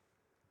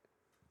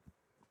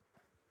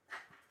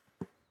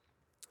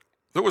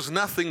 There was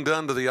nothing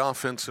done to the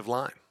offensive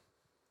line.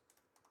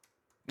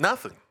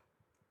 Nothing.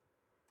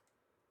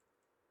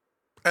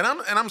 And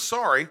I'm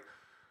sorry.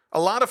 A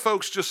lot of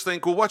folks just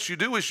think, well, what you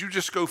do is you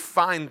just go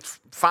find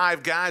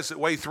 5 guys that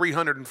weigh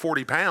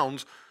 340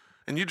 pounds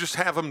and you just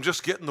have them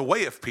just get in the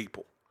way of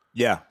people.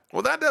 Yeah.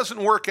 Well, that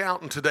doesn't work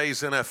out in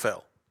today's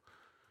NFL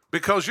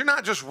because you're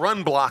not just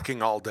run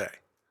blocking all day.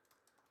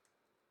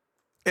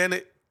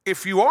 And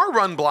if you are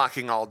run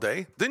blocking all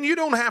day, then you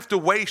don't have to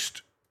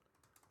waste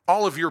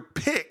all of your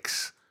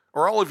picks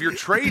or all of your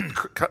trade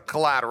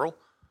collateral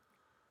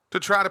to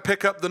try to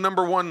pick up the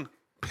number 1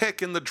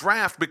 pick in the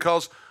draft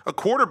because a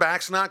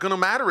quarterback's not going to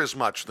matter as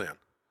much then.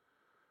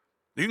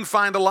 You can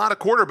find a lot of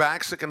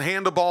quarterbacks that can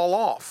hand the ball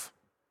off.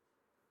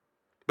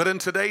 But in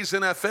today's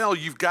NFL,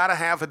 you've got to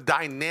have a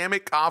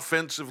dynamic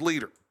offensive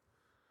leader.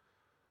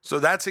 So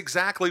that's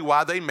exactly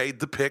why they made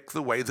the pick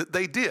the way that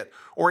they did,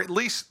 or at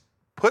least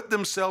put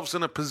themselves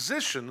in a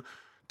position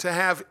to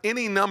have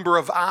any number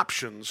of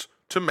options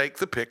to make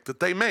the pick that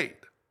they made.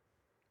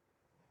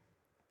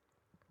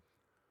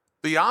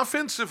 The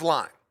offensive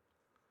line,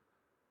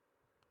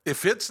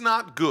 if it's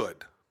not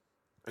good,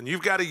 and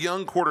you've got a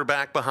young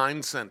quarterback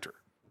behind center,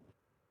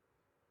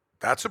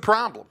 that's a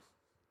problem.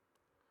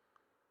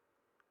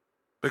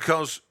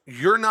 Because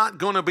you're not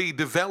going to be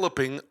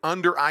developing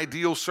under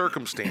ideal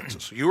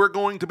circumstances. You are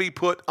going to be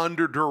put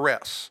under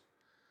duress.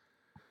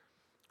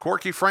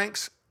 Corky,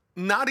 Franks,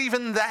 not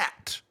even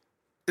that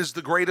is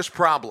the greatest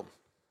problem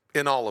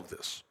in all of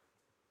this.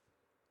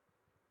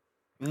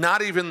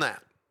 Not even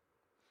that.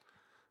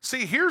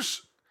 See,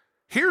 here's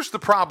the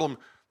problem.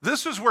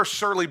 This is where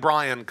Surly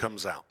Brian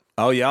comes out.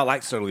 Oh, yeah, I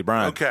like Surly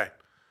Brian. Okay.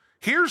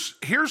 Here's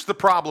the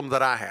problem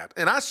that I had.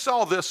 And I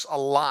saw this a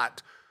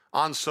lot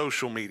on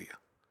social media.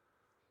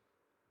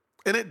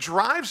 And it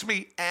drives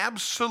me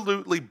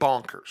absolutely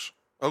bonkers,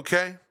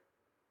 okay?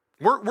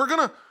 We're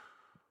gonna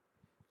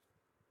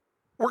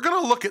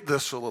look at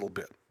this a little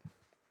bit.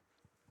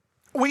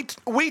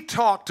 We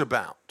talked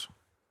about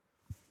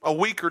a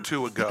week or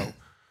two ago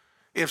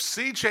if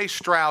C.J.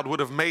 Stroud would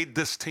have made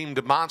this team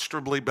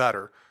demonstrably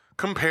better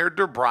compared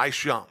to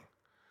Bryce Young.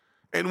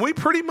 And we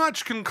pretty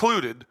much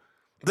concluded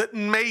that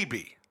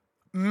maybe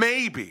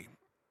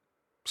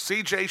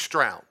C.J.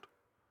 Stroud,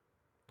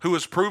 who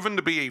has proven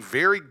to be a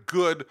very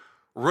good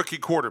rookie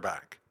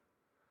quarterback,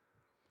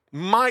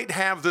 might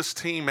have this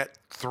team at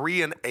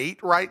 3-8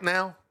 right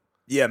now.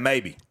 Yeah,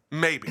 maybe.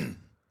 Maybe.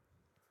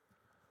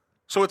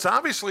 So it's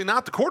obviously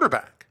not the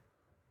quarterback.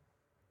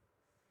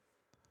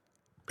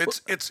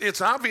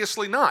 It's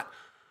obviously not.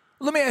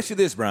 Let me ask you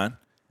this, Brian.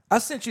 I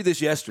sent you this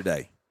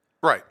yesterday.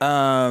 Right.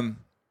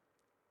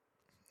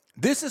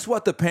 This is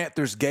what the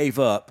Panthers gave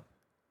up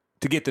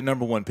to get the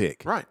number 1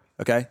 pick. Right.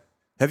 Okay.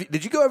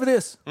 Did you go over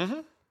this? Mm-hmm.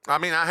 I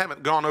mean, I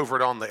haven't gone over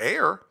it on the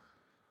air.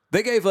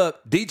 They gave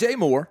up DJ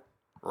Moore.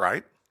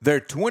 Right. Their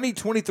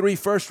 2023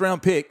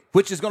 first-round pick,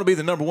 which is going to be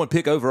the number 1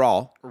 pick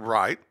overall.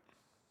 Right.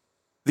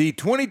 The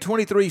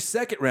 2023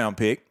 second-round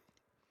pick.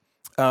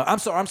 I'm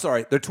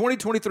sorry. Their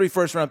 2023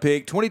 first-round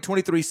pick,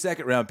 2023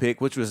 second-round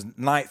pick, which was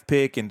 9th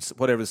pick and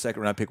whatever the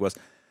second-round pick was.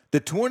 The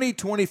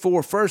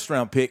 2024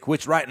 first-round pick,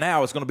 which right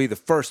now is going to be the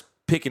first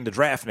pick in the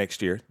draft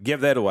next year.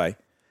 Give that away.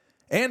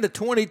 And the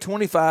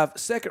 2025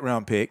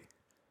 second-round pick.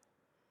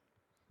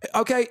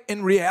 Okay,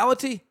 in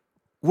reality,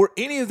 were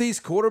any of these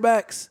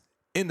quarterbacks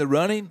in the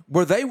running?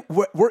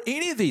 Were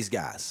any of these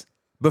guys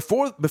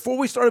before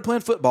we started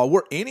playing football?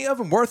 Were any of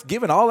them worth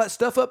giving all that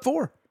stuff up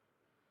for?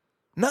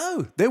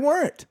 No, they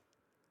weren't.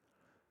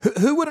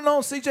 Who would have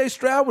known C.J.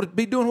 Stroud would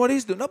be doing what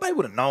he's doing? Nobody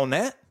would have known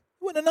that.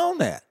 Wouldn't have known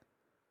that.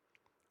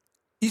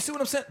 You see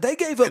what I'm saying? They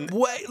gave up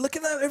look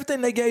at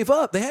everything they gave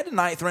up. They had a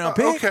 9th round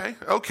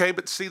pick. Okay,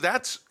 but see,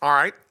 that's all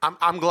right.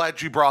 I'm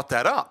glad you brought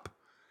that up.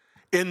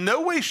 In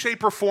no way,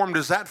 shape, or form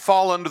does that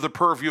fall under the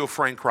purview of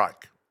Frank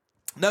Reich.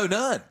 No,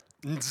 none.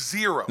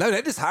 Zero. No,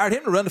 they just hired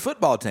him to run the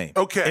football team.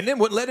 Okay. And then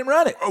wouldn't let him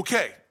run it.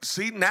 Okay.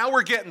 See, now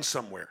we're getting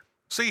somewhere.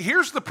 See,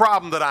 here's the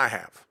problem that I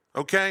have,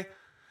 okay?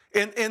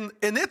 And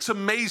it's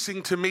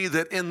amazing to me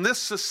that in this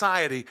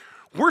society,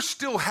 we're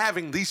still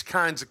having these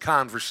kinds of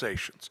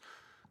conversations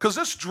because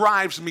this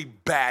drives me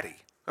batty,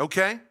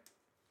 okay?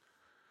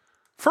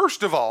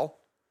 First of all,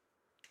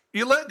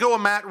 you let go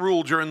of Matt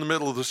Rule during the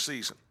middle of the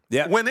season.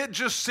 Yeah. When it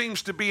just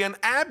seems to be an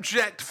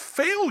abject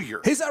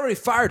failure. He's already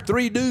fired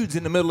 3 dudes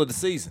in the middle of the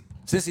season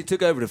since he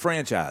took over the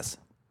franchise.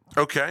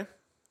 Okay.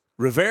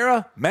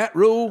 Rivera, Matt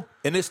Rule,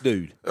 and this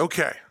dude.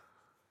 Okay.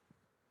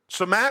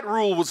 So Matt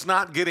Rule was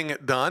not getting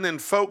it done,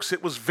 and folks,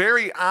 it was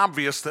very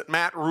obvious that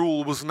Matt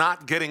Rule was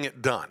not getting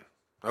it done.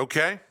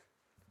 Okay?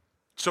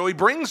 So he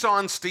brings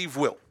on Steve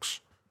Wilks.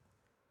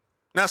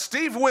 Now,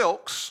 Steve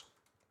Wilks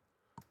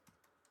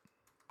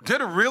did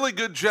a really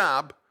good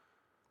job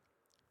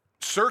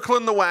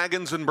circling the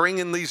wagons and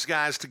bringing these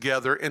guys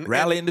together and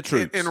rallying the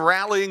troops. And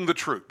rallying the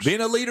troops.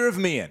 Being a leader of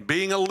men.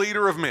 Being a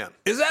leader of men.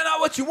 Is that not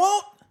what you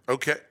want?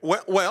 Okay.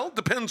 Well,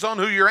 depends on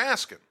who you're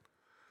asking.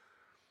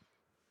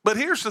 But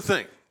here's the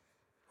thing.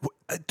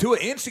 To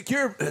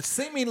a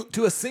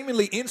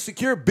seemingly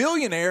insecure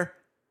billionaire,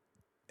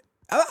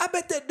 I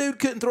bet that dude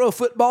couldn't throw a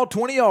football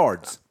 20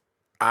 yards.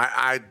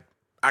 I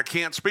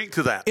can't speak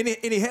to that. And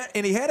he had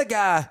a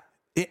guy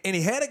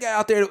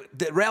out there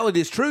that rallied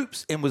his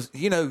troops and was,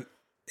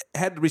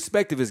 had the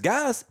respect of his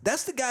guys.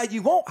 That's the guy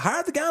you want.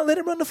 Hire the guy and let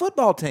him run the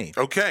football team.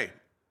 Okay,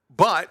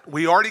 but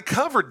we already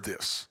covered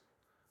this.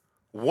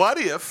 What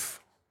if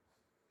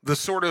the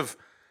sort of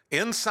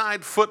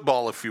inside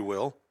football, if you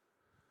will,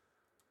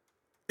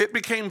 it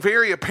became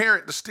very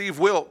apparent to Steve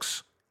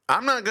Wilks,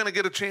 I'm not going to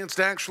get a chance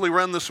to actually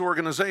run this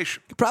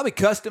organization. He probably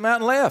cussed him out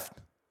and left.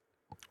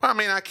 I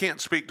mean, I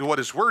can't speak to what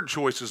his word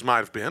choices might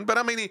have been, but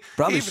I mean, he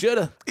probably should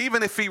have.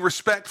 Even if he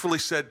respectfully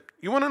said,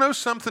 you want to know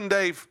something,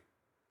 Dave?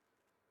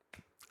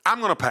 I'm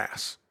going to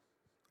pass.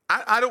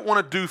 I don't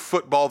want to do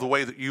football the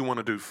way that you want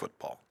to do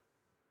football.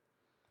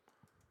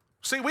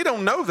 See, we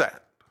don't know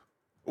that.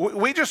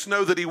 We just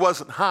know that he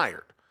wasn't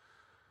hired.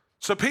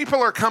 So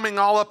people are coming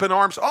all up in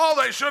arms.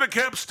 Oh, they should have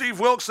kept Steve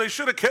Wilks. They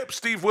should have kept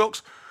Steve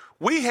Wilks.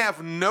 We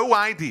have no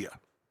idea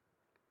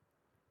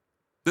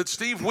that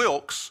Steve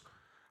Wilks,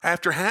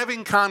 after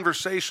having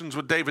conversations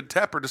with David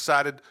Tepper,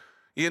 decided,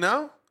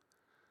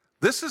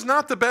 this is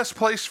not the best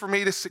place for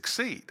me to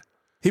succeed.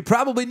 He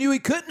probably knew he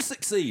couldn't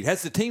succeed.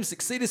 Has the team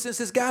succeeded since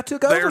this guy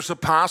took over? There's a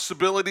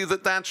possibility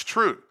that that's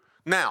true.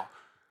 Now,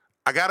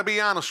 I got to be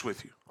honest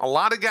with you. A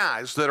lot of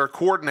guys that are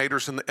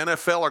coordinators in the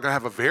NFL are going to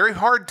have a very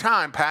hard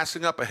time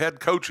passing up a head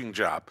coaching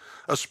job,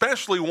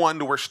 especially one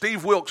to where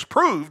Steve Wilks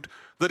proved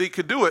that he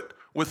could do it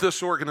with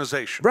this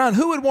organization. Brian,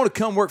 who would want to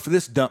come work for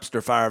this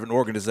dumpster fire of an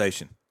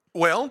organization?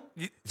 Well,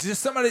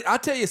 just somebody. I'll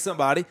tell you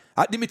somebody.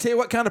 Let me tell you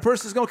what kind of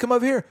person is going to come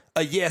over here.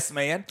 A yes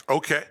man.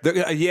 Okay.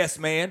 A yes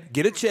man.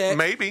 Get a check.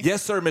 Maybe.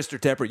 Yes, sir, Mr.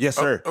 Tepper. Yes,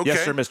 sir. Okay.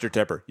 Yes, sir, Mr.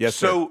 Tepper. Yes,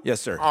 sir.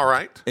 Yes, sir. All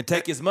right. And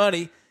take his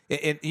money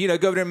and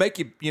go over there and make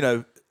you,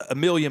 $1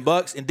 million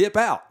and dip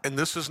out. And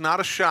this is not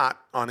a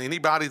shot on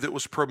anybody that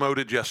was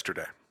promoted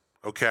yesterday.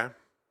 Okay.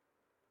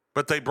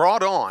 But they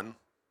brought on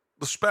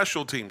the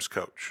special teams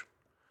coach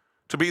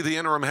to be the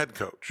interim head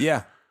coach.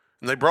 Yeah.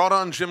 And they brought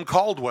on Jim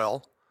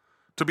Caldwell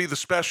to be the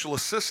special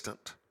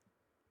assistant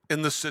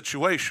in this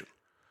situation.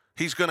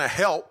 He's going to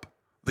help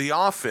the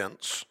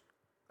offense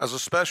as a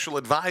special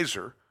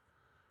advisor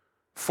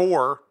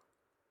for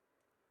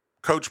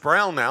Coach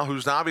Brown now,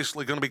 who's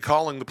obviously going to be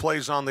calling the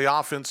plays on the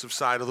offensive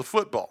side of the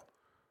football.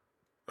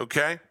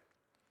 Okay?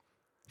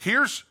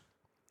 Here's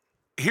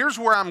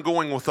where I'm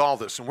going with all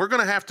this, and we're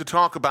going to have to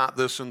talk about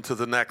this into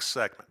the next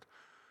segment.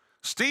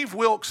 Steve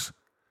Wilks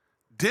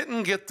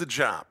didn't get the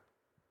job.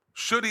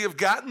 Should he have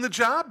gotten the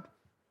job?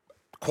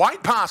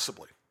 Quite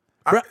possibly.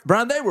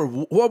 Brian,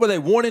 what were they,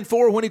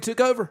 1-4 when he took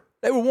over?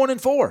 They were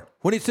 1-4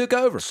 when he took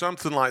over.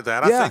 Something like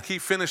that. Yeah. I think he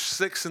finished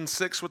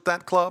 6-6 with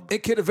that club.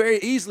 It could have very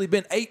easily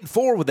been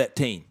 8-4 with that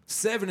team.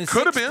 7-6.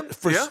 Could have been.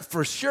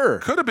 For sure.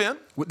 Could have been.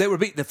 They were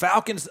beating the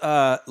Falcons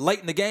late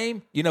in the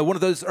game. One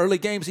of those early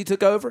games he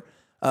took over.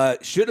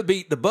 Should have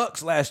beat the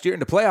Bucs last year in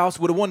the playoffs.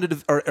 Would have won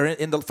or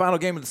in the final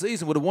game of the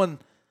season. Would have won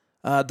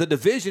the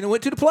division and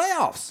went to the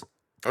playoffs.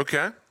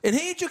 Okay. And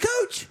he ain't your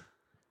coach.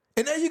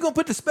 And now you're going to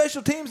put the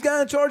special teams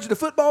guy in charge of the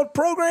football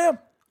program?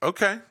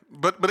 Okay.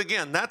 But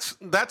again, that's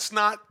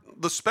not –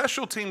 the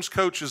special teams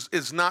coach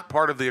is not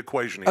part of the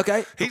equation here.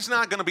 Okay. He's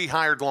not going to be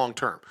hired long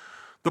term.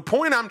 The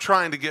point I'm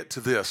trying to get to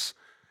this,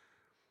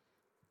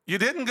 you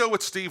didn't go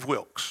with Steve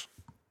Wilks.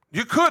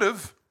 You could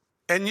have,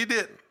 and you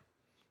didn't.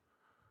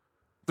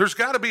 There's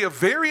got to be a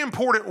very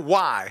important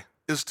why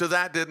as to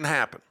that didn't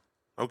happen.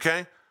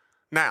 Okay?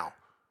 Now,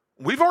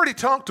 we've already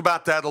talked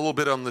about that a little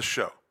bit on this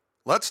show.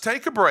 Let's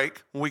take a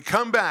break. When we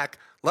come back,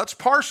 let's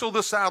parcel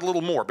this out a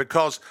little more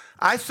because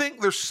I think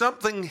there's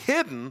something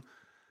hidden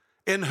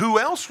in who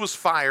else was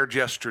fired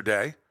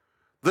yesterday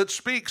that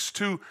speaks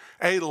to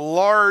a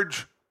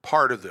large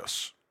part of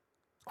this.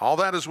 All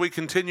that as we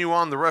continue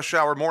on the Rush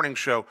Hour Morning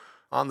Show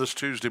on this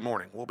Tuesday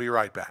morning. We'll be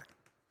right back.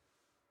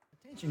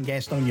 Attention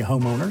Gastonia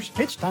homeowners,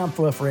 it's time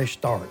for a fresh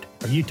start.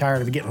 Are you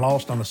tired of getting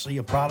lost on a sea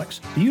of products?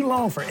 Do you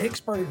long for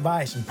expert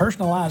advice and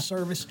personalized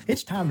service?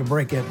 It's time to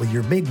break up with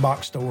your big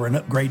box store and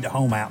upgrade to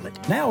Home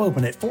Outlet. Now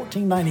open at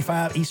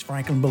 1495 East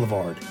Franklin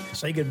Boulevard.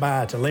 Say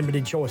goodbye to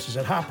limited choices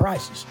at high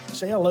prices.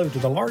 Say hello to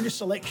the largest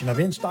selection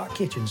of in-stock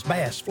kitchens,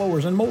 baths,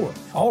 floors, and more,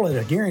 all at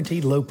a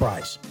guaranteed low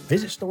price.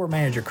 Visit store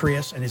manager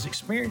Chris and his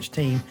experienced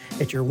team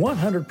at your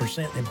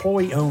 100%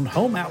 employee-owned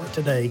Home Outlet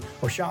today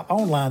or shop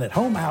online at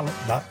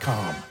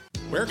homeoutlet.com.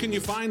 Where can you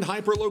find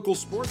hyperlocal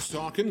sports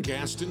talk in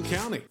Gaston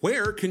County?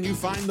 Where can you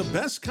find the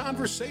best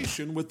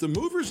conversation with the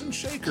movers and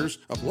shakers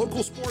of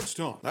local sports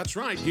talk? That's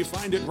right, you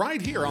find it right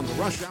here on the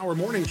Rush Hour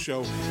Morning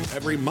Show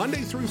every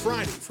Monday through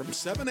Friday from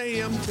 7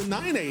 a.m. to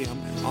 9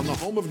 a.m. on the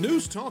home of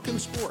news, talk,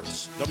 and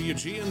sports.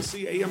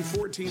 WGNC AM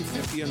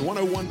 1450 and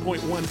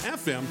 101.1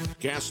 FM,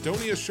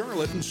 Gastonia,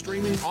 Charlotte, and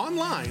streaming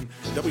online,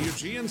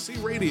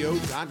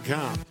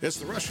 WGNCradio.com. It's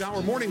the Rush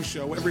Hour Morning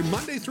Show every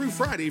Monday through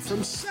Friday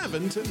from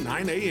 7 to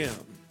 9 a.m.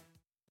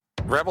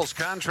 Rebels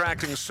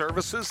Contracting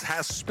Services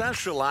has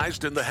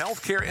specialized in the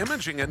healthcare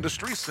imaging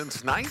industry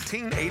since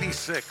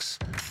 1986.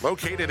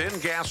 Located in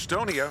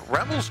Gastonia,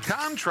 Rebels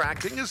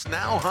Contracting is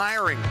now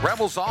hiring.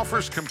 Rebels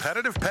offers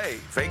competitive pay,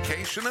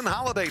 vacation and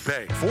holiday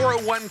pay,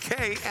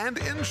 401k, and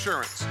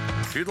insurance.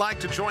 If you'd like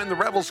to join the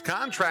Rebels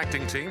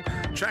Contracting team,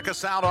 check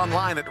us out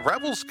online at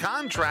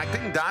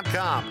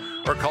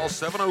rebelscontracting.com or call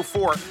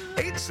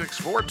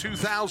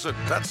 704-864-2000.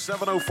 That's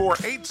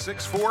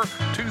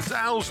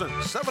 704-864-2000.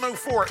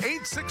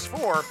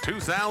 704-864-2000.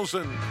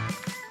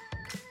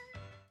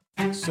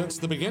 Since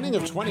the beginning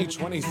of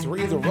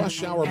 2023, the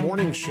Rush Hour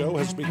Morning Show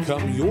has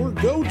become your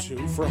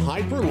go-to for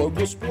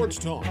hyper-local sports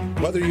talk.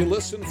 Whether you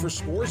listen for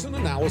scores and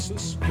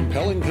analysis,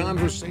 compelling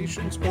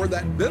conversations, or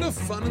that bit of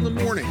fun in the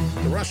morning,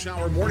 the Rush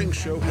Hour Morning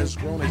Show has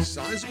grown a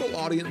sizable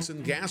audience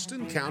in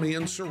Gaston County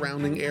and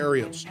surrounding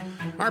areas.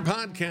 Our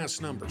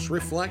podcast numbers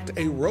reflect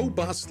a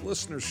robust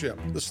listenership.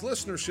 This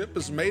listenership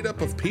is made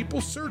up of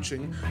people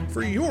searching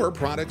for your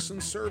products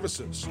and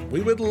services. We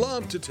would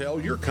love to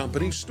tell your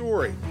company's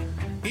story.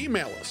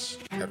 Email us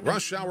at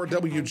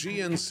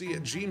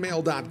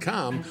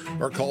rushhourwgnc@gmail.com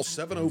or call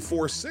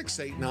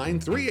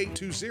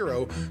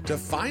 704-689-3820 to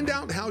find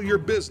out how your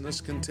business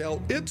can tell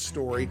its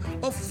story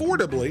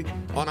affordably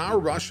on our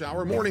Rush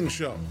Hour Morning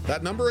Show.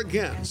 That number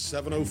again,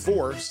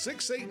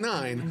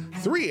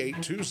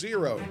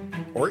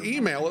 704-689-3820, or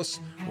email us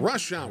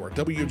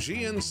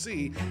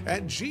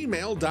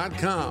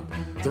rushhourwgnc@gmail.com.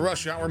 The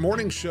Rush Hour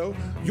Morning Show,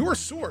 your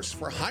source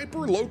for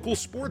hyper-local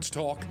sports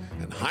talk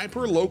and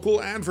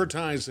hyper-local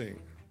advertising.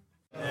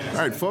 All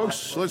right,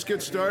 folks, let's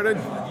get started.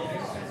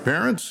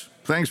 Parents,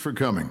 thanks for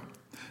coming.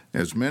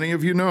 As many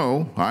of you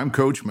know, I'm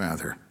Coach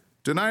Mather.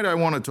 Tonight I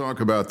want to talk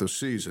about the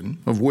season,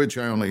 of which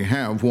I only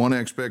have one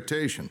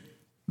expectation,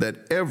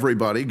 that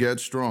everybody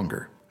gets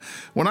stronger.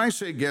 When I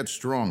say get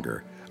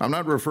stronger, I'm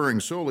not referring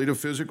solely to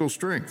physical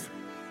strength.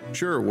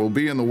 Sure, we'll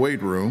be in the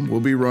weight room, we'll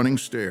be running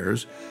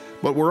stairs,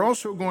 but we're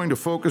also going to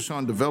focus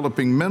on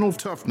developing mental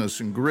toughness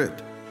and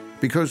grit,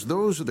 because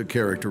those are the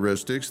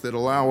characteristics that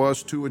allow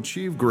us to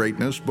achieve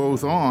greatness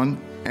both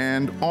on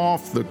and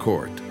off the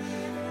court.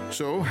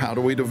 So, how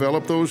do we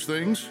develop those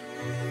things?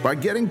 By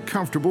getting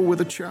comfortable with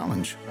a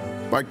challenge,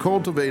 by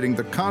cultivating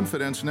the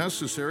confidence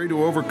necessary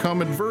to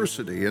overcome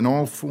adversity in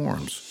all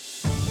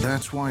forms.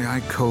 That's why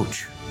I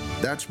coach.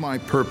 That's my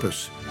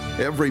purpose.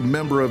 Every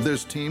member of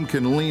this team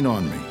can lean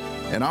on me,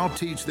 and I'll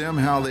teach them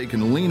how they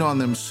can lean on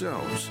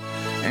themselves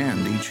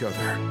and each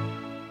other.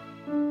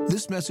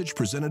 This message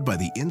presented by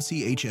the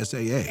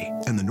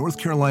NCHSAA and the North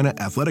Carolina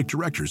Athletic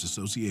Directors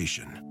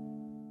Association.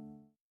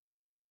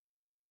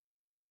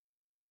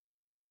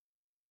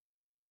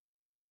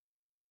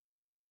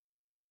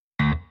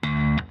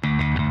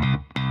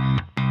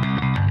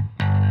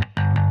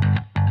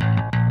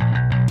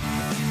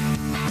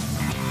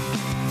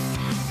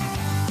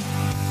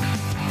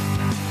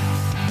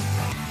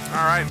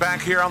 All right,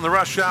 back here on the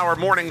Rush Hour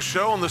Morning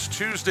Show on this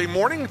Tuesday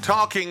morning,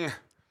 talking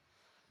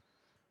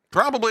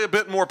probably a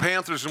bit more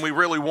Panthers than we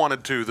really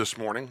wanted to this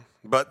morning.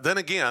 But then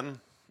again,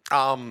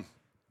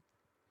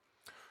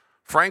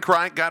 Frank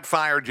Reich got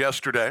fired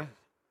yesterday.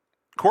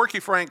 Corky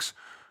Franks,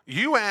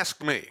 you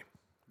asked me,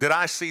 did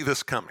I see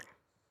this coming?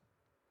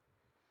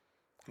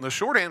 And the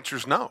short answer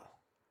is no.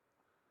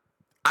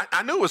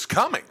 I knew it was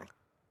coming.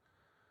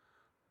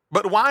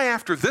 But why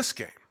after this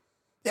game?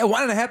 Yeah, why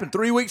didn't it happen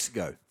 3 weeks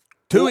ago?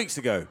 2 weeks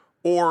ago?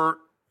 Or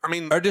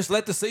just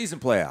let the season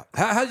play out.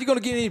 How's it going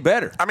to get any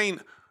better? I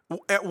mean,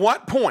 at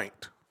what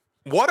point?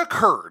 What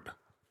occurred?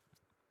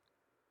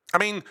 I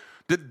mean,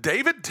 did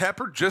David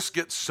Tepper just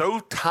get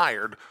so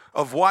tired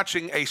of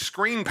watching a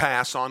screen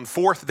pass on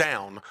fourth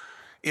down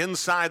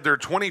inside their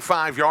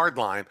 25-yard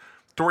line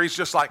to where he's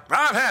just like,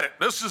 I've had it.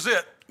 This is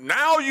it.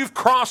 Now you've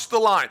crossed the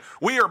line.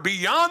 We are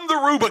beyond the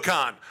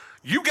Rubicon.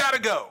 You got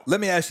to go. Let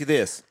me ask you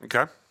this.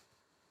 Okay.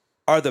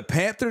 Are the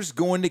Panthers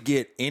going to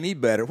get any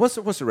better? What's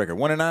the record?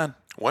 1-9?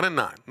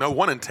 1-9. No,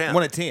 1-10.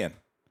 1-10.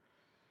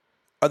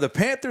 Are the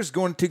Panthers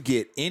going to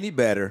get any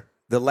better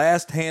the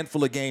last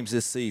handful of games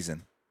this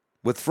season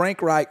with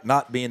Frank Reich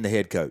not being the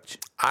head coach?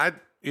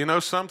 You know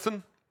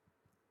something?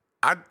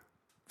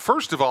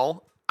 First of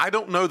all, I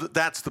don't know that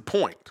that's the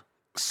point.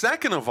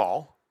 Second of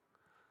all,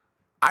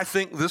 I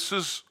think this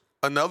is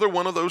another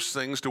one of those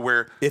things to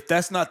where... If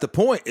that's not the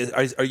point,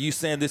 are you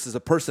saying this is a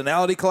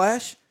personality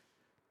clash?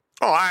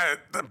 Oh,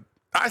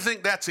 I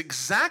think that's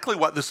exactly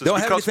what this is. Don't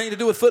have anything to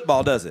do with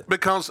football, does it?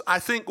 Because I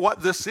think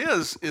what this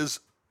is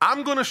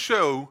I'm going to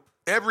show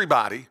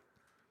everybody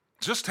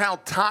just how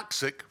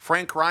toxic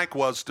Frank Reich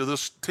was to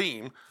this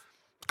team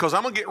because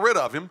I'm going to get rid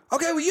of him.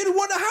 Okay, well, you're the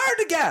one that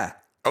hired the guy.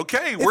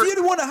 Okay. If you're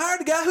the one that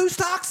hired the guy, who's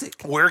toxic?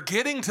 We're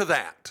getting to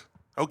that,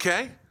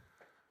 okay?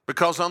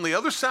 Because on the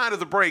other side of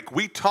the break,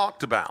 we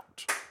talked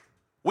about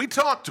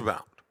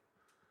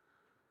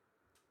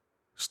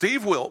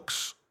Steve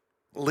Wilkes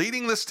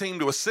leading this team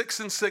to a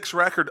 6-6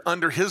 record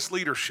under his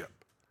leadership.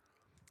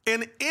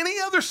 In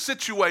any other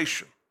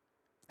situation,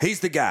 he's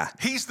the guy.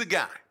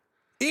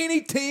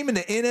 Any team in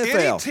the NFL.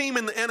 Any team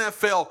in the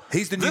NFL.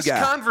 He's the new this guy.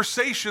 This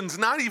conversation's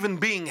not even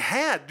being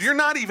had. You're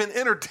not even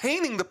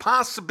entertaining the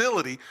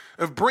possibility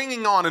of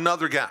bringing on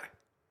another guy.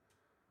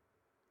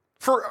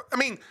 For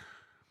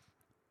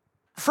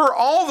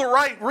all the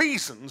right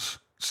reasons,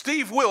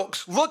 Steve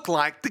Wilks looked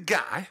like the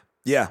guy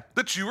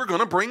that you were going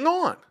to bring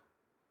on.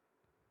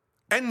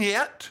 And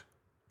yet,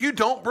 you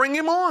don't bring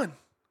him on.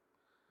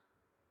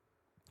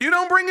 You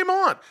don't bring him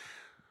on.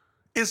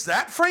 Is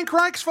that Frank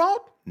Reich's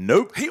fault?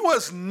 Nope. He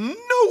was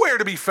nowhere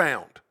to be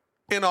found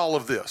in all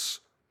of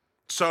this.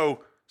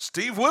 So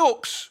Steve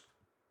Wilks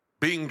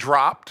being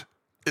dropped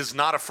is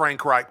not a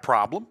Frank Reich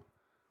problem.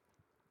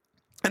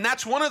 And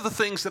that's one of the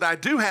things that I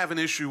do have an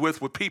issue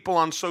with people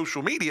on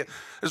social media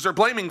is they're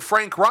blaming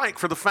Frank Reich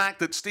for the fact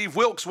that Steve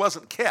Wilks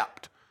wasn't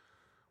kept.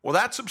 Well,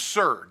 that's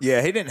absurd.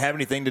 Yeah, he didn't have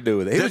anything to do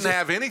with it. Didn't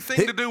have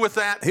anything to do with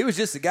that. He was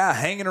just a guy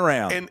hanging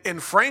around.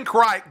 And Frank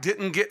Reich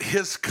didn't get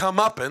his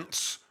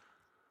comeuppance.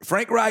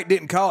 Frank Reich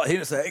didn't call it. He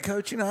didn't say, "Hey,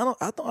 coach, I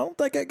don't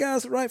think that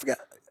guy's the right guy.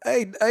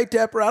 Hey,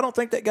 Tepper, I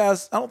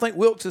don't think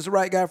Wilks is the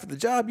right guy for the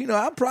job.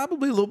 I'm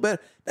probably a little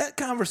better." That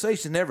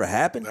conversation never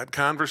happened. That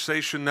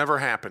conversation never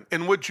happened.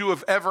 And would you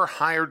have ever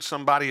hired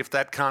somebody if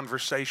that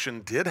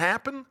conversation did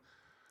happen?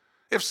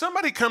 If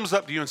somebody comes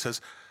up to you and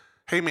says,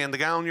 "Hey, man, the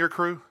guy on your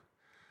crew,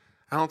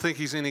 I don't think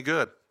he's any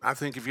good. I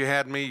think if you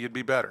had me, you'd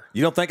be better."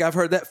 You don't think I've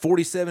heard that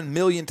 47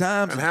 million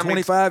times in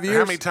 25 years?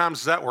 How many times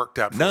has that worked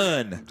out for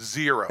None. you?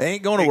 Zero. It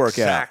ain't going to work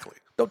out. Exactly.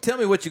 Don't tell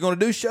me what you're going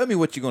to do. Show me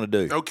what you're going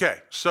to do.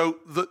 Okay. So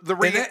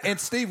and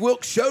Steve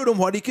Wilks showed him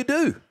what he could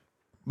do.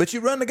 But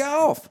you run the guy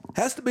off.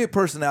 Has to be a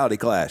personality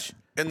clash.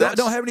 And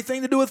don't have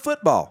anything to do with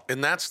football.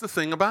 And that's the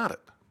thing about it.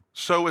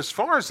 So as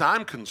far as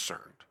I'm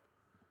concerned,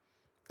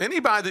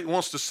 anybody that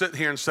wants to sit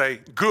here and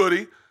say,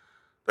 "Goody,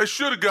 they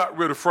should have got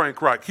rid of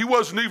Frank Reich. He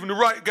wasn't even the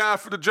right guy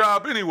for the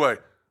job anyway."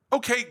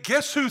 Okay,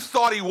 guess who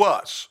thought he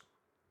was?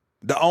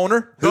 The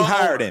owner who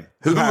hired him.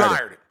 Who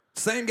hired him?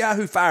 Same guy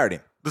who fired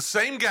him. The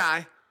same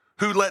guy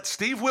who let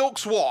Steve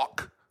Wilks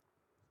walk,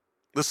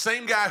 the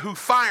same guy who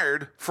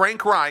fired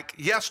Frank Reich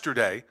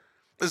yesterday,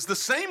 is the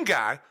same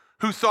guy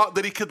who thought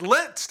that he could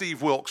let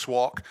Steve Wilks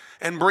walk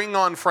and bring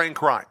on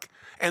Frank Reich,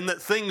 and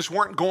that things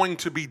weren't going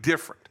to be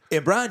different.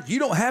 And Brian, you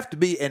don't have to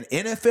be an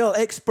NFL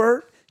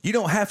expert. You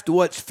don't have to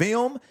watch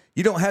film.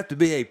 You don't have to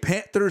be a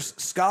Panthers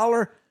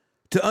scholar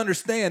to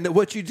understand that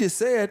what you just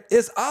said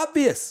is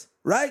obvious,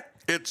 right?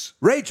 It's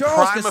Ray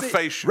Charles prima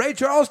facie. Ray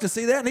Charles can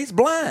see that, and he's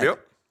blind. Yep.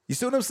 You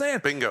see what I'm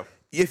saying? Bingo.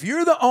 If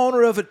you're the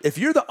owner of if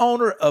you're the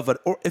owner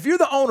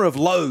of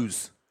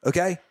Lowe's,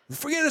 okay,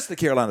 forget it's the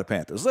Carolina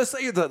Panthers. Let's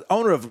say you're the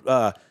owner of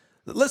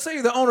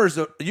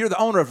you're the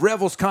owner of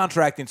Revels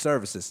Contracting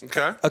Services.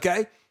 Okay.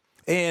 Okay,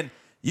 and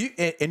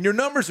your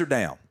numbers are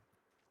down,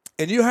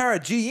 and you hire a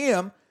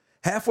GM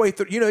halfway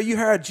through. You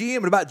hire a GM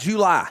in about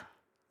July.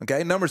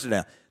 Okay, numbers are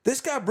down. This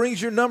guy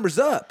brings your numbers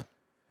up,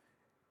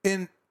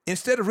 and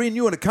instead of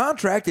renewing a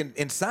contract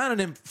and signing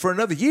him for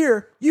another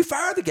year, you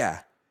fire the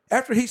guy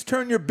after he's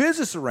turned your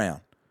business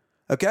around.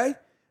 Okay,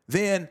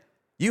 then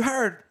you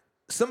hired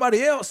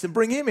somebody else and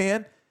bring him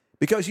in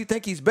because you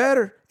think he's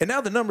better, and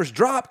now the numbers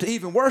drop to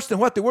even worse than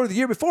what they were the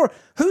year before.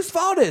 Whose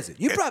fault is it?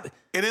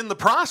 And in the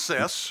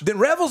process, then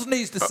Revels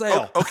needs to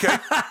sell. Okay,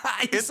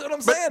 you see what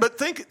I'm saying? But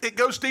think it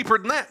goes deeper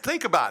than that.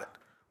 Think about it.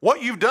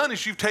 What you've done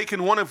is you've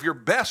taken one of your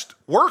best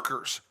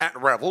workers at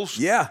Revels.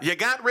 Yeah. You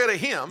got rid of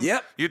him.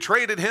 Yep. You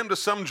traded him to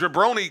some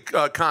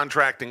jabroni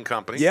contracting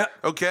company. Yep.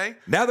 Okay.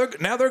 Now they're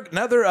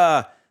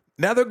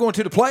going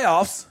to the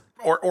playoffs.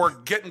 Or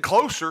getting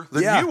closer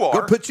than you are.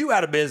 Go put you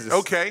out of business.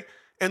 Okay.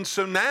 And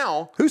so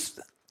now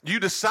you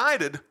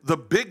decided the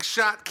big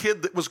shot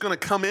kid that was going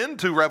to come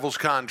into Revels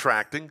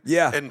Contracting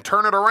and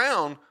turn it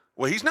around.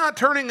 Well, he's not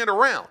turning it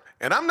around.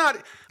 And I'm not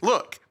 –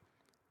 look,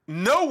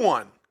 no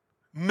one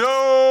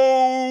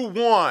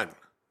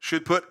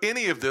should put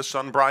any of this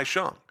on Bryce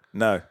Young.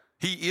 No.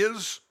 He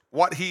is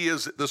what he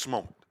is at this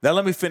moment. Now,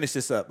 let me finish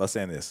this up by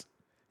saying this.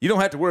 You don't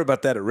have to worry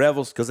about that at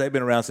Revels because they've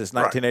been around since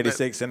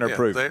 1986 and they're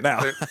proven.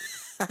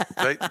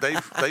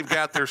 They've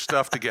got their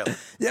stuff together.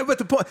 Yeah, but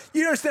the point,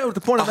 you understand what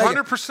the point I'm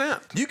making?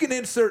 100%. You can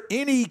insert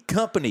any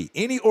company,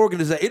 any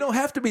organization. It don't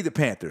have to be the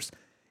Panthers.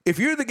 If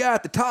you're the guy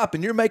at the top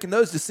and you're making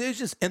those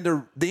decisions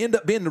and they end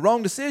up being the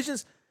wrong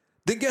decisions,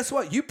 then guess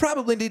what? You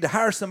probably need to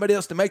hire somebody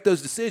else to make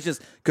those decisions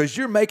because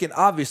you're making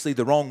obviously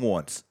the wrong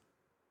ones.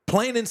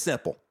 Plain and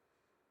simple.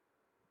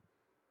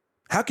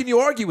 How can you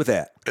argue with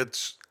that?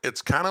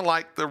 It's kind of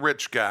like the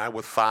rich guy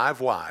with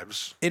 5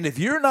 wives. And if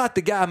you're not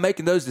the guy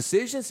making those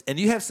decisions and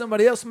you have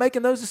somebody else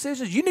making those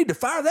decisions, you need to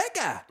fire that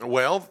guy.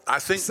 Well, I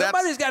think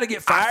somebody's got to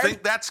get fired. I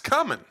think that's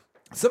coming.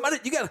 Somebody,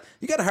 you got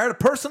to hire a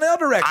personnel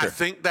director. I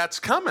think that's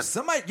coming.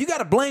 You got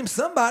to blame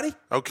somebody.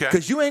 Okay.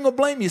 Because you ain't gonna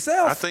blame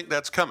yourself. I think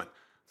that's coming.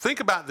 Think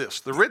about this: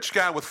 the rich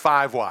guy with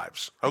 5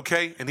 wives.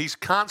 Okay, and he's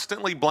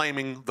constantly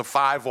blaming the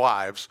 5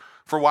 wives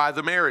for why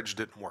the marriage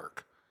didn't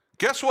work.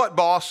 Guess what,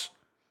 boss?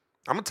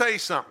 I'm going to tell you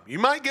something. You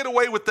might get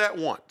away with that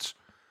once.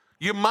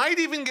 You might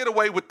even get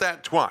away with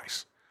that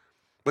twice.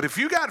 But if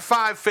you got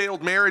 5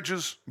 failed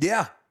marriages,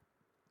 yeah,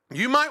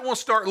 you might want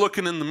to start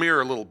looking in the mirror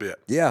a little bit.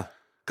 Yeah.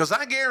 Because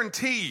I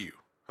guarantee you,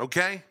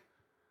 okay,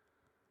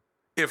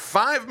 if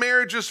 5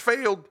 marriages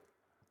failed,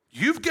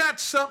 you've got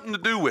something to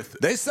do with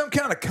it. There's some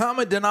kind of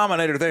common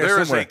denominator there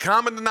There's somewhere. a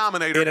common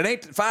denominator. And it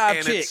ain't 5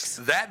 and chicks.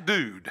 It's that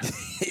dude.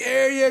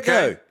 There you go.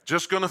 Okay?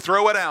 Just going to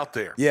throw it out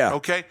there. Yeah.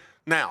 Okay?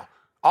 Now,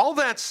 all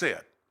that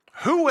said,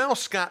 who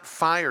else got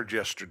fired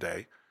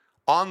yesterday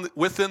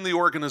within the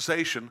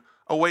organization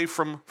away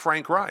from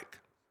Frank Reich?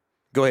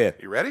 Go ahead.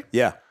 You ready?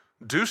 Yeah.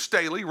 Deuce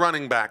Staley,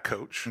 running back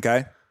coach.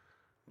 Okay.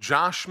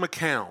 Josh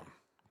McCown,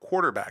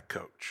 quarterback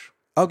coach.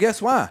 Oh,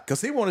 guess why? Because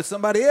he wanted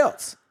somebody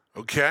else.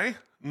 Okay.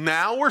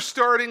 Now we're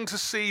starting to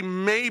see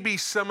maybe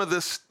some of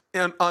this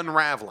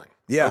unraveling.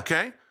 Yeah.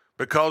 Okay?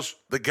 Because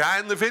the guy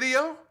in the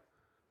video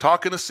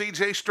talking to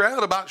C.J.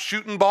 Stroud about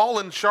shooting ball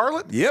in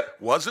Charlotte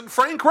wasn't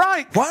Frank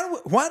Reich.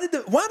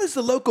 Why does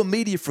the local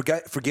media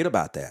forget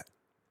about that?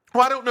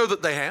 Well, I don't know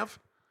that they have.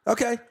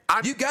 Okay.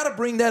 You got to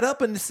bring that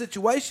up in the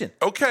situation.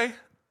 Okay.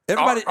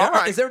 Everybody, all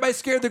right. Is everybody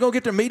scared they're going to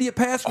get their media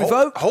pass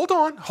revoked? Hold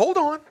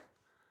on.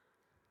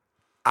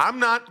 I'm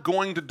not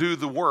going to do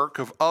the work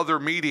of other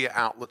media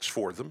outlets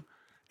for them,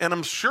 and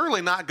I'm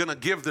surely not going to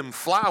give them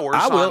flowers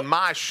on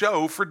my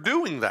show for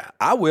doing that.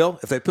 I will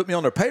if they put me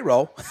on their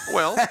payroll.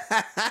 Well,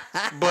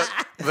 but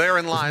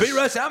therein lies.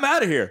 B-Rush, I'm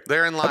out of here.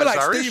 Therein lies like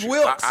our Steve issue.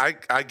 Wilkes.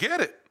 I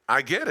get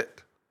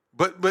it.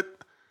 But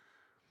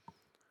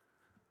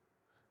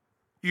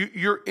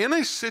you're in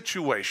a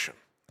situation.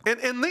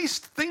 And these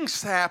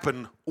things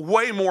happen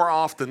way more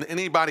often than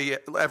anybody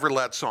ever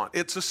lets on.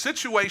 It's a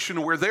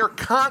situation where they're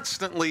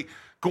constantly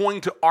going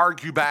to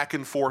argue back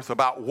and forth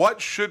about what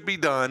should be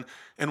done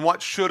and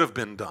what should have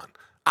been done.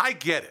 I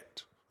get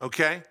it,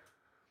 okay?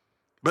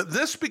 But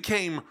this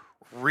became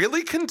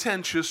really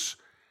contentious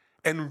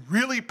and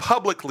really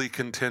publicly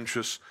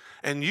contentious,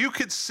 and you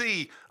could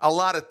see a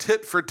lot of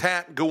tit for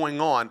tat going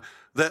on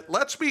that,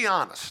 let's be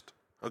honest,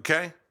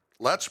 okay?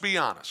 Let's be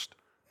honest.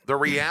 The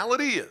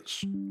reality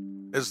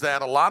is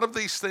that a lot of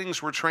these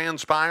things were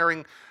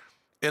transpiring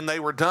and they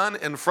were done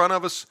in front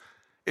of us.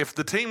 If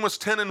the team was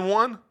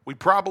 10-1, we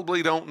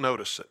probably don't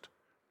notice it.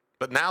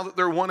 But now that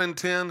they're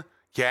 1-10,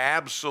 you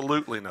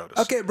absolutely notice.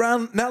 Okay,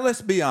 Brian, now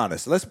let's be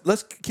honest.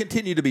 Let's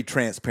continue to be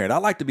transparent. I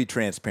like to be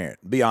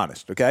transparent. Be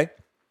honest, okay?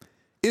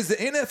 Is the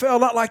NFL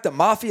not like the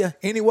mafia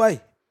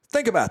anyway?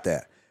 Think about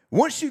that.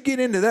 Once you get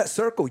into that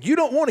circle, you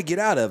don't want to get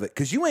out of it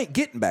because you ain't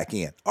getting back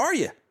in, are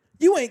you?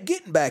 You ain't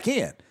getting back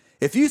in.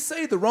 If you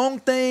say the wrong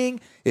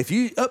thing, if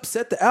you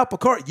upset the apple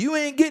cart, you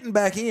ain't getting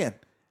back in.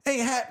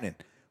 Ain't happening.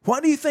 Why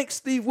do you think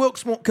Steve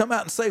Wilkes won't come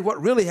out and say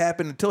what really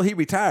happened until he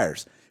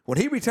retires? When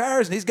he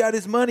retires and he's got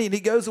his money and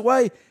he goes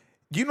away,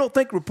 you don't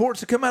think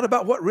reports will come out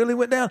about what really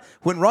went down?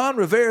 When Ron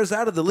Rivera's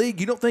out of the league,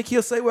 you don't think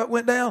he'll say what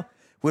went down?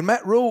 When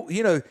Matt Rule,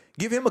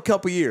 give him a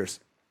couple years.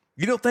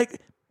 You don't think,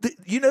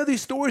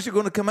 these stories are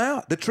going to come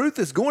out. The truth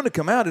is going to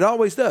come out. It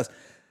always does.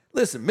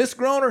 Listen, Miss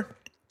Groner,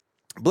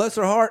 bless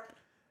her heart,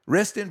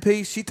 rest in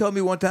peace. She told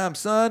me one time,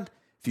 son,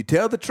 if you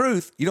tell the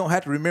truth, you don't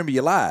have to remember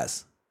your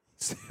lies.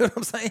 See what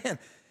I'm saying?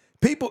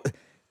 People,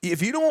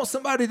 if you don't want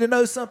somebody to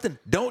know something,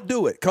 don't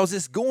do it because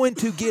it's going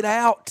to get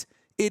out.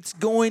 It's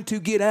going to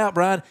get out,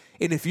 Brian.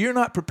 And if you're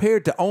not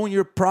prepared to own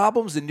your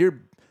problems and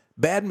your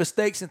bad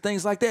mistakes and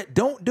things like that,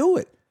 don't do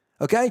it,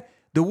 okay?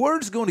 The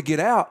word's going to get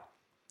out.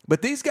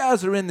 But these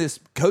guys are in this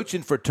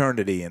coaching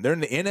fraternity and they're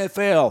in the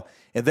NFL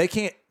and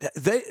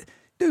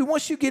dude,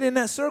 once you get in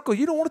that circle,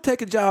 you don't want to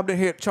take a job down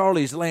here at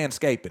Charlie's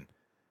Landscaping,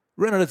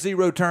 renting a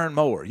zero-turn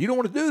mower. You don't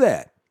want to do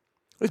that.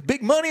 There's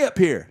big money up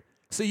here.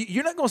 So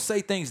you're not going to say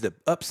things that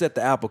upset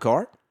the apple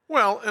cart.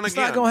 Well, and it's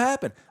not going to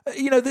happen.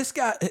 This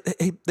guy,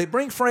 they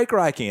bring Frank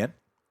Reich in,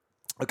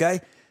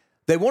 okay?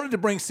 They wanted to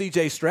bring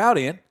C.J. Stroud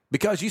in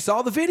because you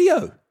saw the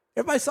video.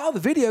 Everybody saw the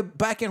video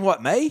back in,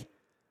 May?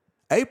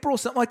 April,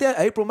 something like that.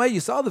 April, May,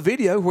 you saw the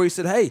video where he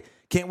said, hey,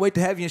 can't wait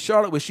to have you in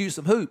Charlotte. We'll shoot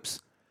some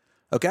hoops.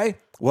 Okay?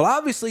 Well,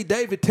 obviously,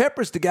 David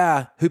Tepper's the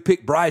guy who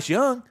picked Bryce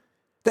Young.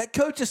 That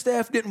coaching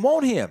staff didn't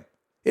want him.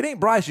 It ain't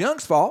Bryce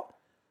Young's fault.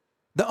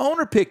 The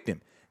owner picked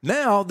him.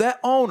 Now,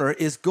 that owner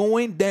is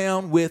going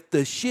down with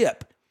the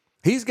ship.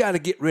 He's got to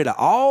get rid of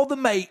all the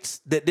mates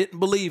that didn't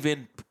believe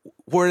in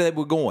where they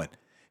were going.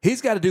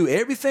 He's got to do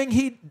everything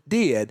he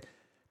did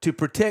to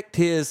protect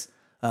his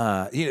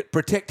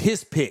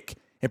pick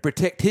and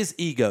protect his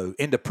ego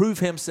and to prove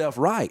himself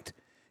right.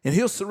 And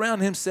he'll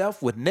surround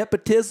himself with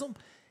nepotism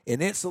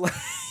and insulation.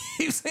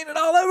 You've seen it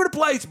all over the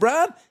place,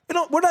 Brian.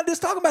 We're not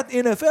just talking about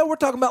the NFL. We're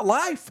talking about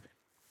life.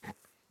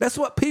 That's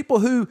what people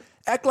who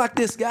act like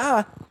this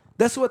guy,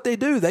 that's what they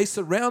do. They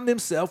surround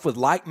themselves with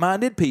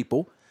like-minded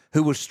people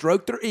who will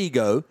stroke their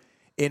ego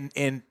and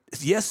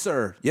yes,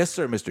 sir,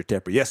 Mr.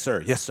 Tepper. Yes,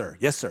 sir, yes, sir,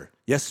 yes, sir,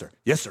 yes, sir,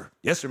 yes, sir,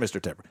 yes, sir, Mr.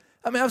 Tepper.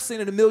 I mean, I've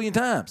seen it a million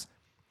times.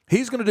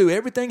 He's going to do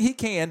everything he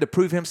can to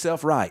prove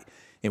himself right.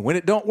 And when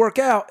it don't work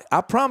out,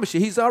 I promise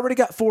you, he's already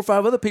got 4 or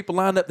 5 other people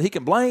lined up that he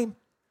can blame.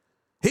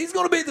 He's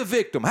going to be the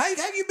victim. How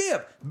you be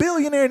a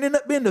billionaire and end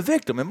up being the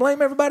victim and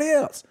blame everybody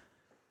else?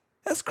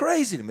 That's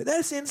crazy to me.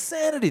 That's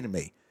insanity to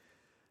me.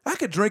 I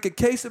could drink a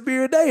case of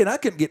beer a day and I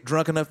couldn't get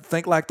drunk enough to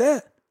think like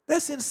that.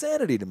 That's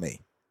insanity to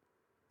me.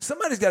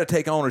 Somebody's got to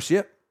take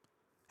ownership.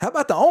 How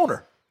about the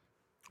owner?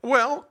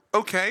 Well,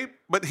 okay,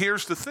 but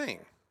here's the thing.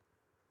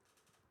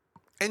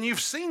 And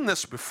you've seen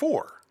this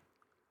before.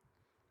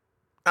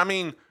 I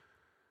mean,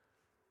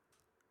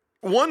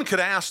 one could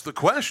ask the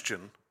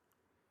question,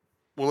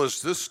 well,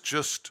 is this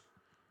just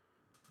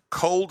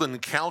cold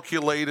and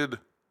calculated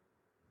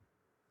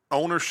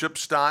ownership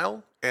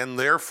style, and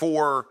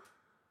therefore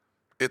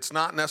it's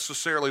not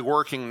necessarily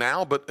working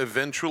now, but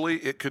eventually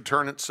it could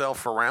turn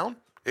itself around?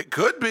 It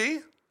could be.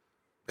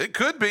 It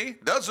could be.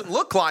 Doesn't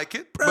look like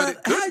it, Brian, but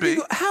it could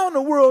be. How in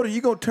the world are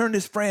you going to turn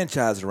this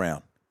franchise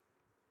around?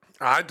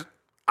 I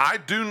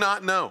do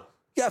not know.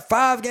 You got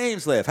 5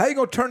 games left. How are you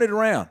going to turn it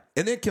around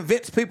and then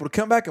convince people to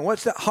come back and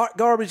watch that hot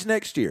garbage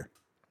next year?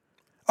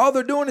 All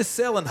they're doing is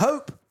selling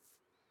hope.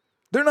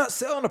 They're not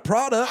selling a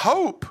product.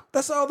 Hope.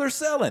 That's all they're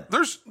selling.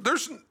 There's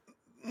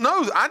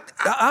no.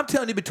 I'm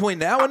telling you, between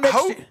now and next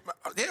hope, year.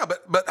 Yeah,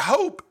 but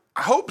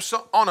hope's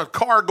on a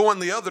car going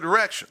the other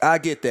direction. I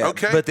get that.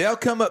 Okay, but they'll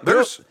come up.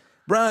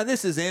 Brian,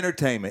 this is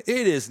entertainment.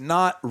 It is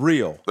not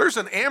real. There's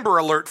an Amber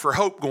Alert for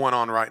Hope going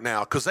on right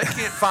now because they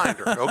can't find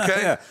her.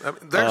 Okay, yeah.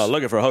 I mean,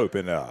 looking for Hope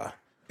in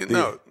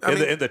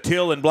the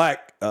teal and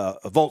black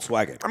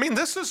Volkswagen. I mean,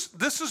 this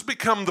has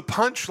become the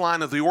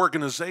punchline of the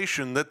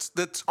organization.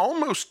 That's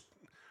almost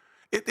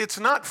it's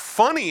not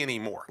funny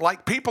anymore.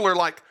 Like, people are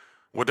like,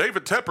 well,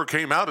 David Tepper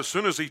came out as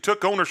soon as he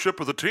took ownership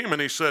of the team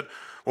and he said,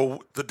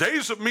 well, the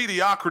days of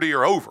mediocrity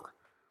are over.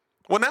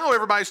 Well, now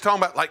everybody's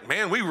talking about, like,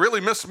 man, we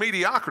really miss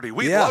mediocrity.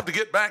 We'd love to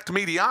get back to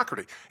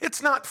mediocrity.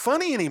 It's not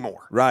funny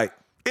anymore. Right.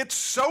 It's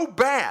so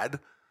bad,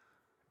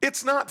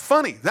 it's not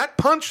funny. That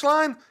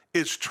punchline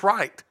is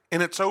trite,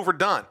 and it's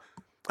overdone.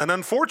 And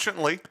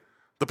unfortunately,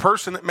 the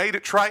person that made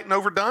it trite and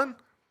overdone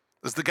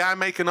is the guy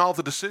making all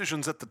the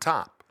decisions at the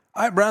top.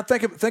 All right, Brian,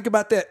 think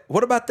about that.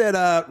 What about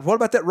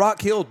that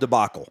Rock Hill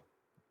debacle?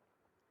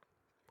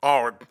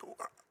 Oh,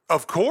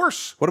 of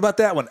course. What about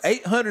that one?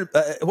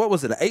 What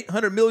was it? An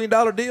 $800 million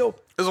deal?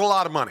 It was a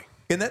lot of money.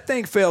 And that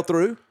thing fell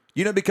through,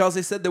 because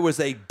they said there was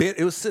a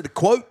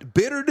quote,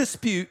 bitter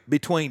dispute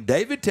between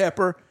David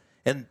Tepper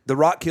and the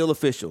Rock Hill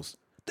officials.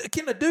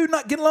 Can a dude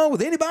not get along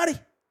with anybody?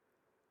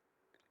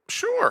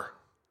 Sure.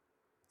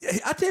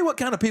 I tell you what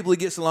kind of people he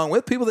gets along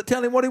with, people that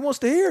tell him what he wants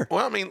to hear.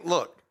 Well, I mean,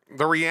 look,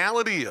 the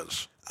reality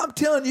is, I'm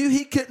telling you,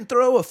 he couldn't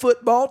throw a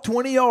football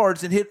 20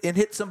 yards and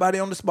hit somebody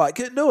on the spot. He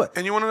couldn't do it.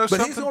 And you want to know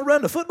something? But he's going to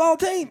run the football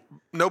team.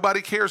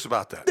 Nobody cares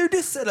about that. Dude,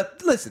 just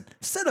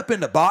set up in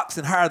the box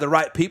and hire the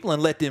right people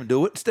and let them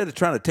do it instead of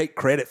trying to take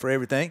credit for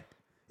everything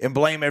and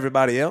blame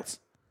everybody else.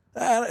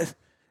 It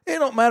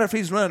don't matter if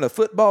he's running a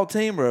football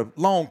team or a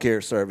lawn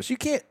care service. You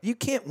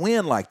can't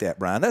win like that,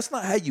 Brian. That's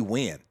not how you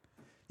win.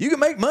 You can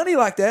make money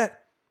like that.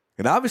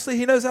 And obviously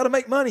he knows how to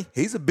make money.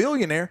 He's a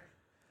billionaire.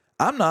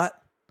 I'm not.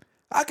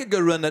 I could go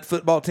run that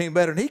football team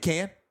better than he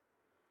can.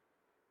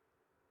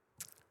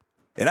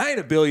 And I ain't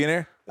a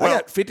billionaire. I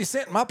got 50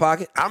 cents in my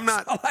pocket. I'm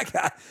not.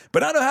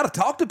 But I know how to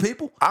talk to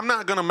people. I'm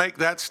not going to make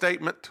that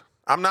statement.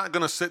 I'm not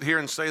going to sit here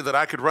and say that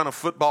I could run a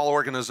football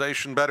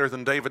organization better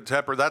than David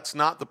Tepper. That's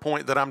not the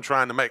point that I'm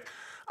trying to make.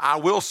 I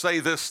will say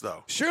this,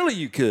 though. Surely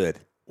you could.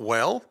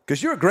 Well,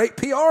 because you're a great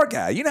PR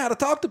guy. You know how to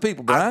talk to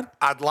people, Brian.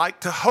 I'd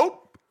like to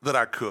hope that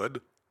I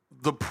could.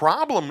 The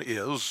problem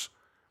is,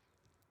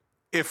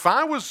 if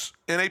I was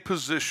in a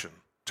position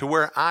to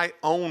where I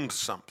owned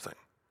something,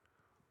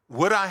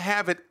 would I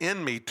have it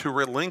in me to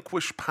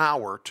relinquish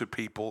power to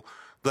people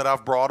that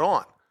I've brought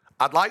on?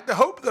 I'd like to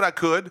hope that I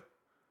could,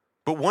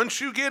 but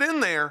once you get in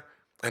there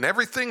and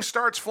everything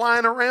starts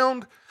flying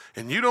around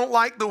and you don't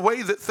like the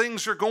way that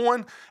things are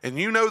going and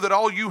you know that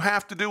all you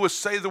have to do is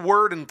say the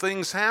word and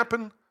things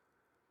happen,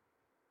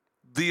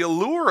 the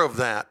allure of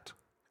that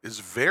is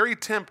very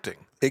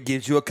tempting. It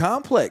gives you a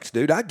complex,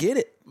 dude. I get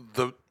it.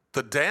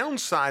 The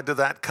downside to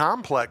that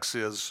complex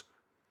is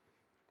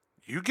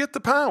you get the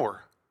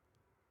power,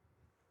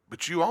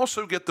 but you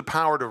also get the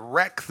power to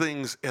wreck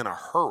things in a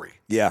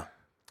hurry. Yeah.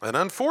 And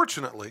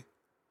unfortunately,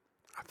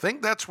 I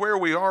think that's where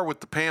we are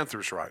with the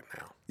Panthers right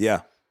now.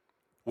 Yeah.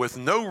 With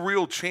no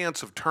real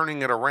chance of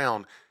turning it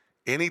around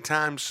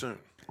anytime soon.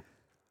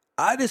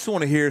 I just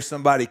want to hear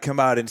somebody come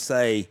out and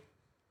say,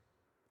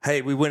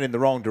 hey, we went in the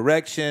wrong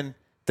direction.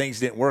 Things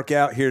didn't work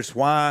out. Here's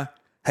why.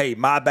 Hey,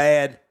 my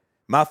bad.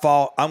 My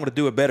fault. I'm going to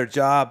do a better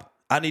job.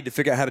 I need to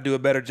figure out how to do a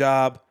better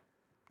job.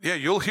 Yeah,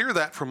 you'll hear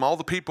that from all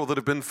the people that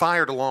have been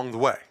fired along the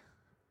way.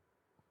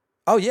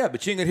 Oh, yeah,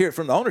 but you can hear it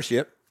from the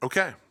ownership.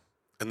 Okay,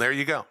 and there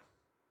you go.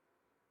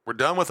 We're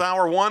done with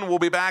Hour 1. We'll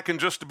be back in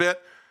just a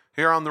bit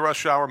here on the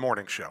Rush Hour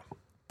Morning Show.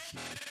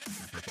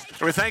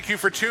 We thank you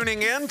for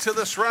tuning in to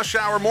this Rush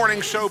Hour Morning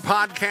Show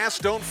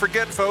podcast. Don't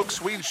forget,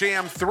 folks, we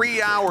jam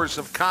 3 hours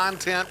of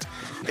content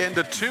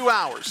into 2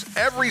 hours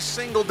every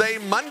single day,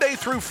 Monday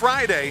through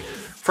Friday,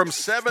 from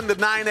 7 to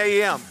 9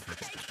 a.m.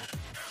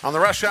 on the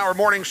Rush Hour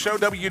Morning Show,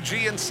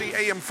 WGNC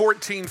AM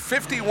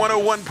 1450,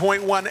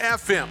 101.1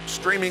 FM,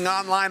 streaming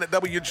online at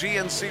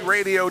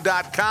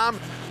WGNCradio.com.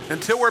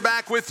 Until we're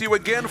back with you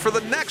again for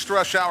the next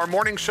Rush Hour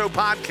Morning Show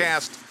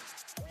podcast,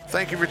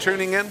 thank you for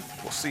tuning in.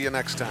 We'll see you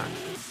next time.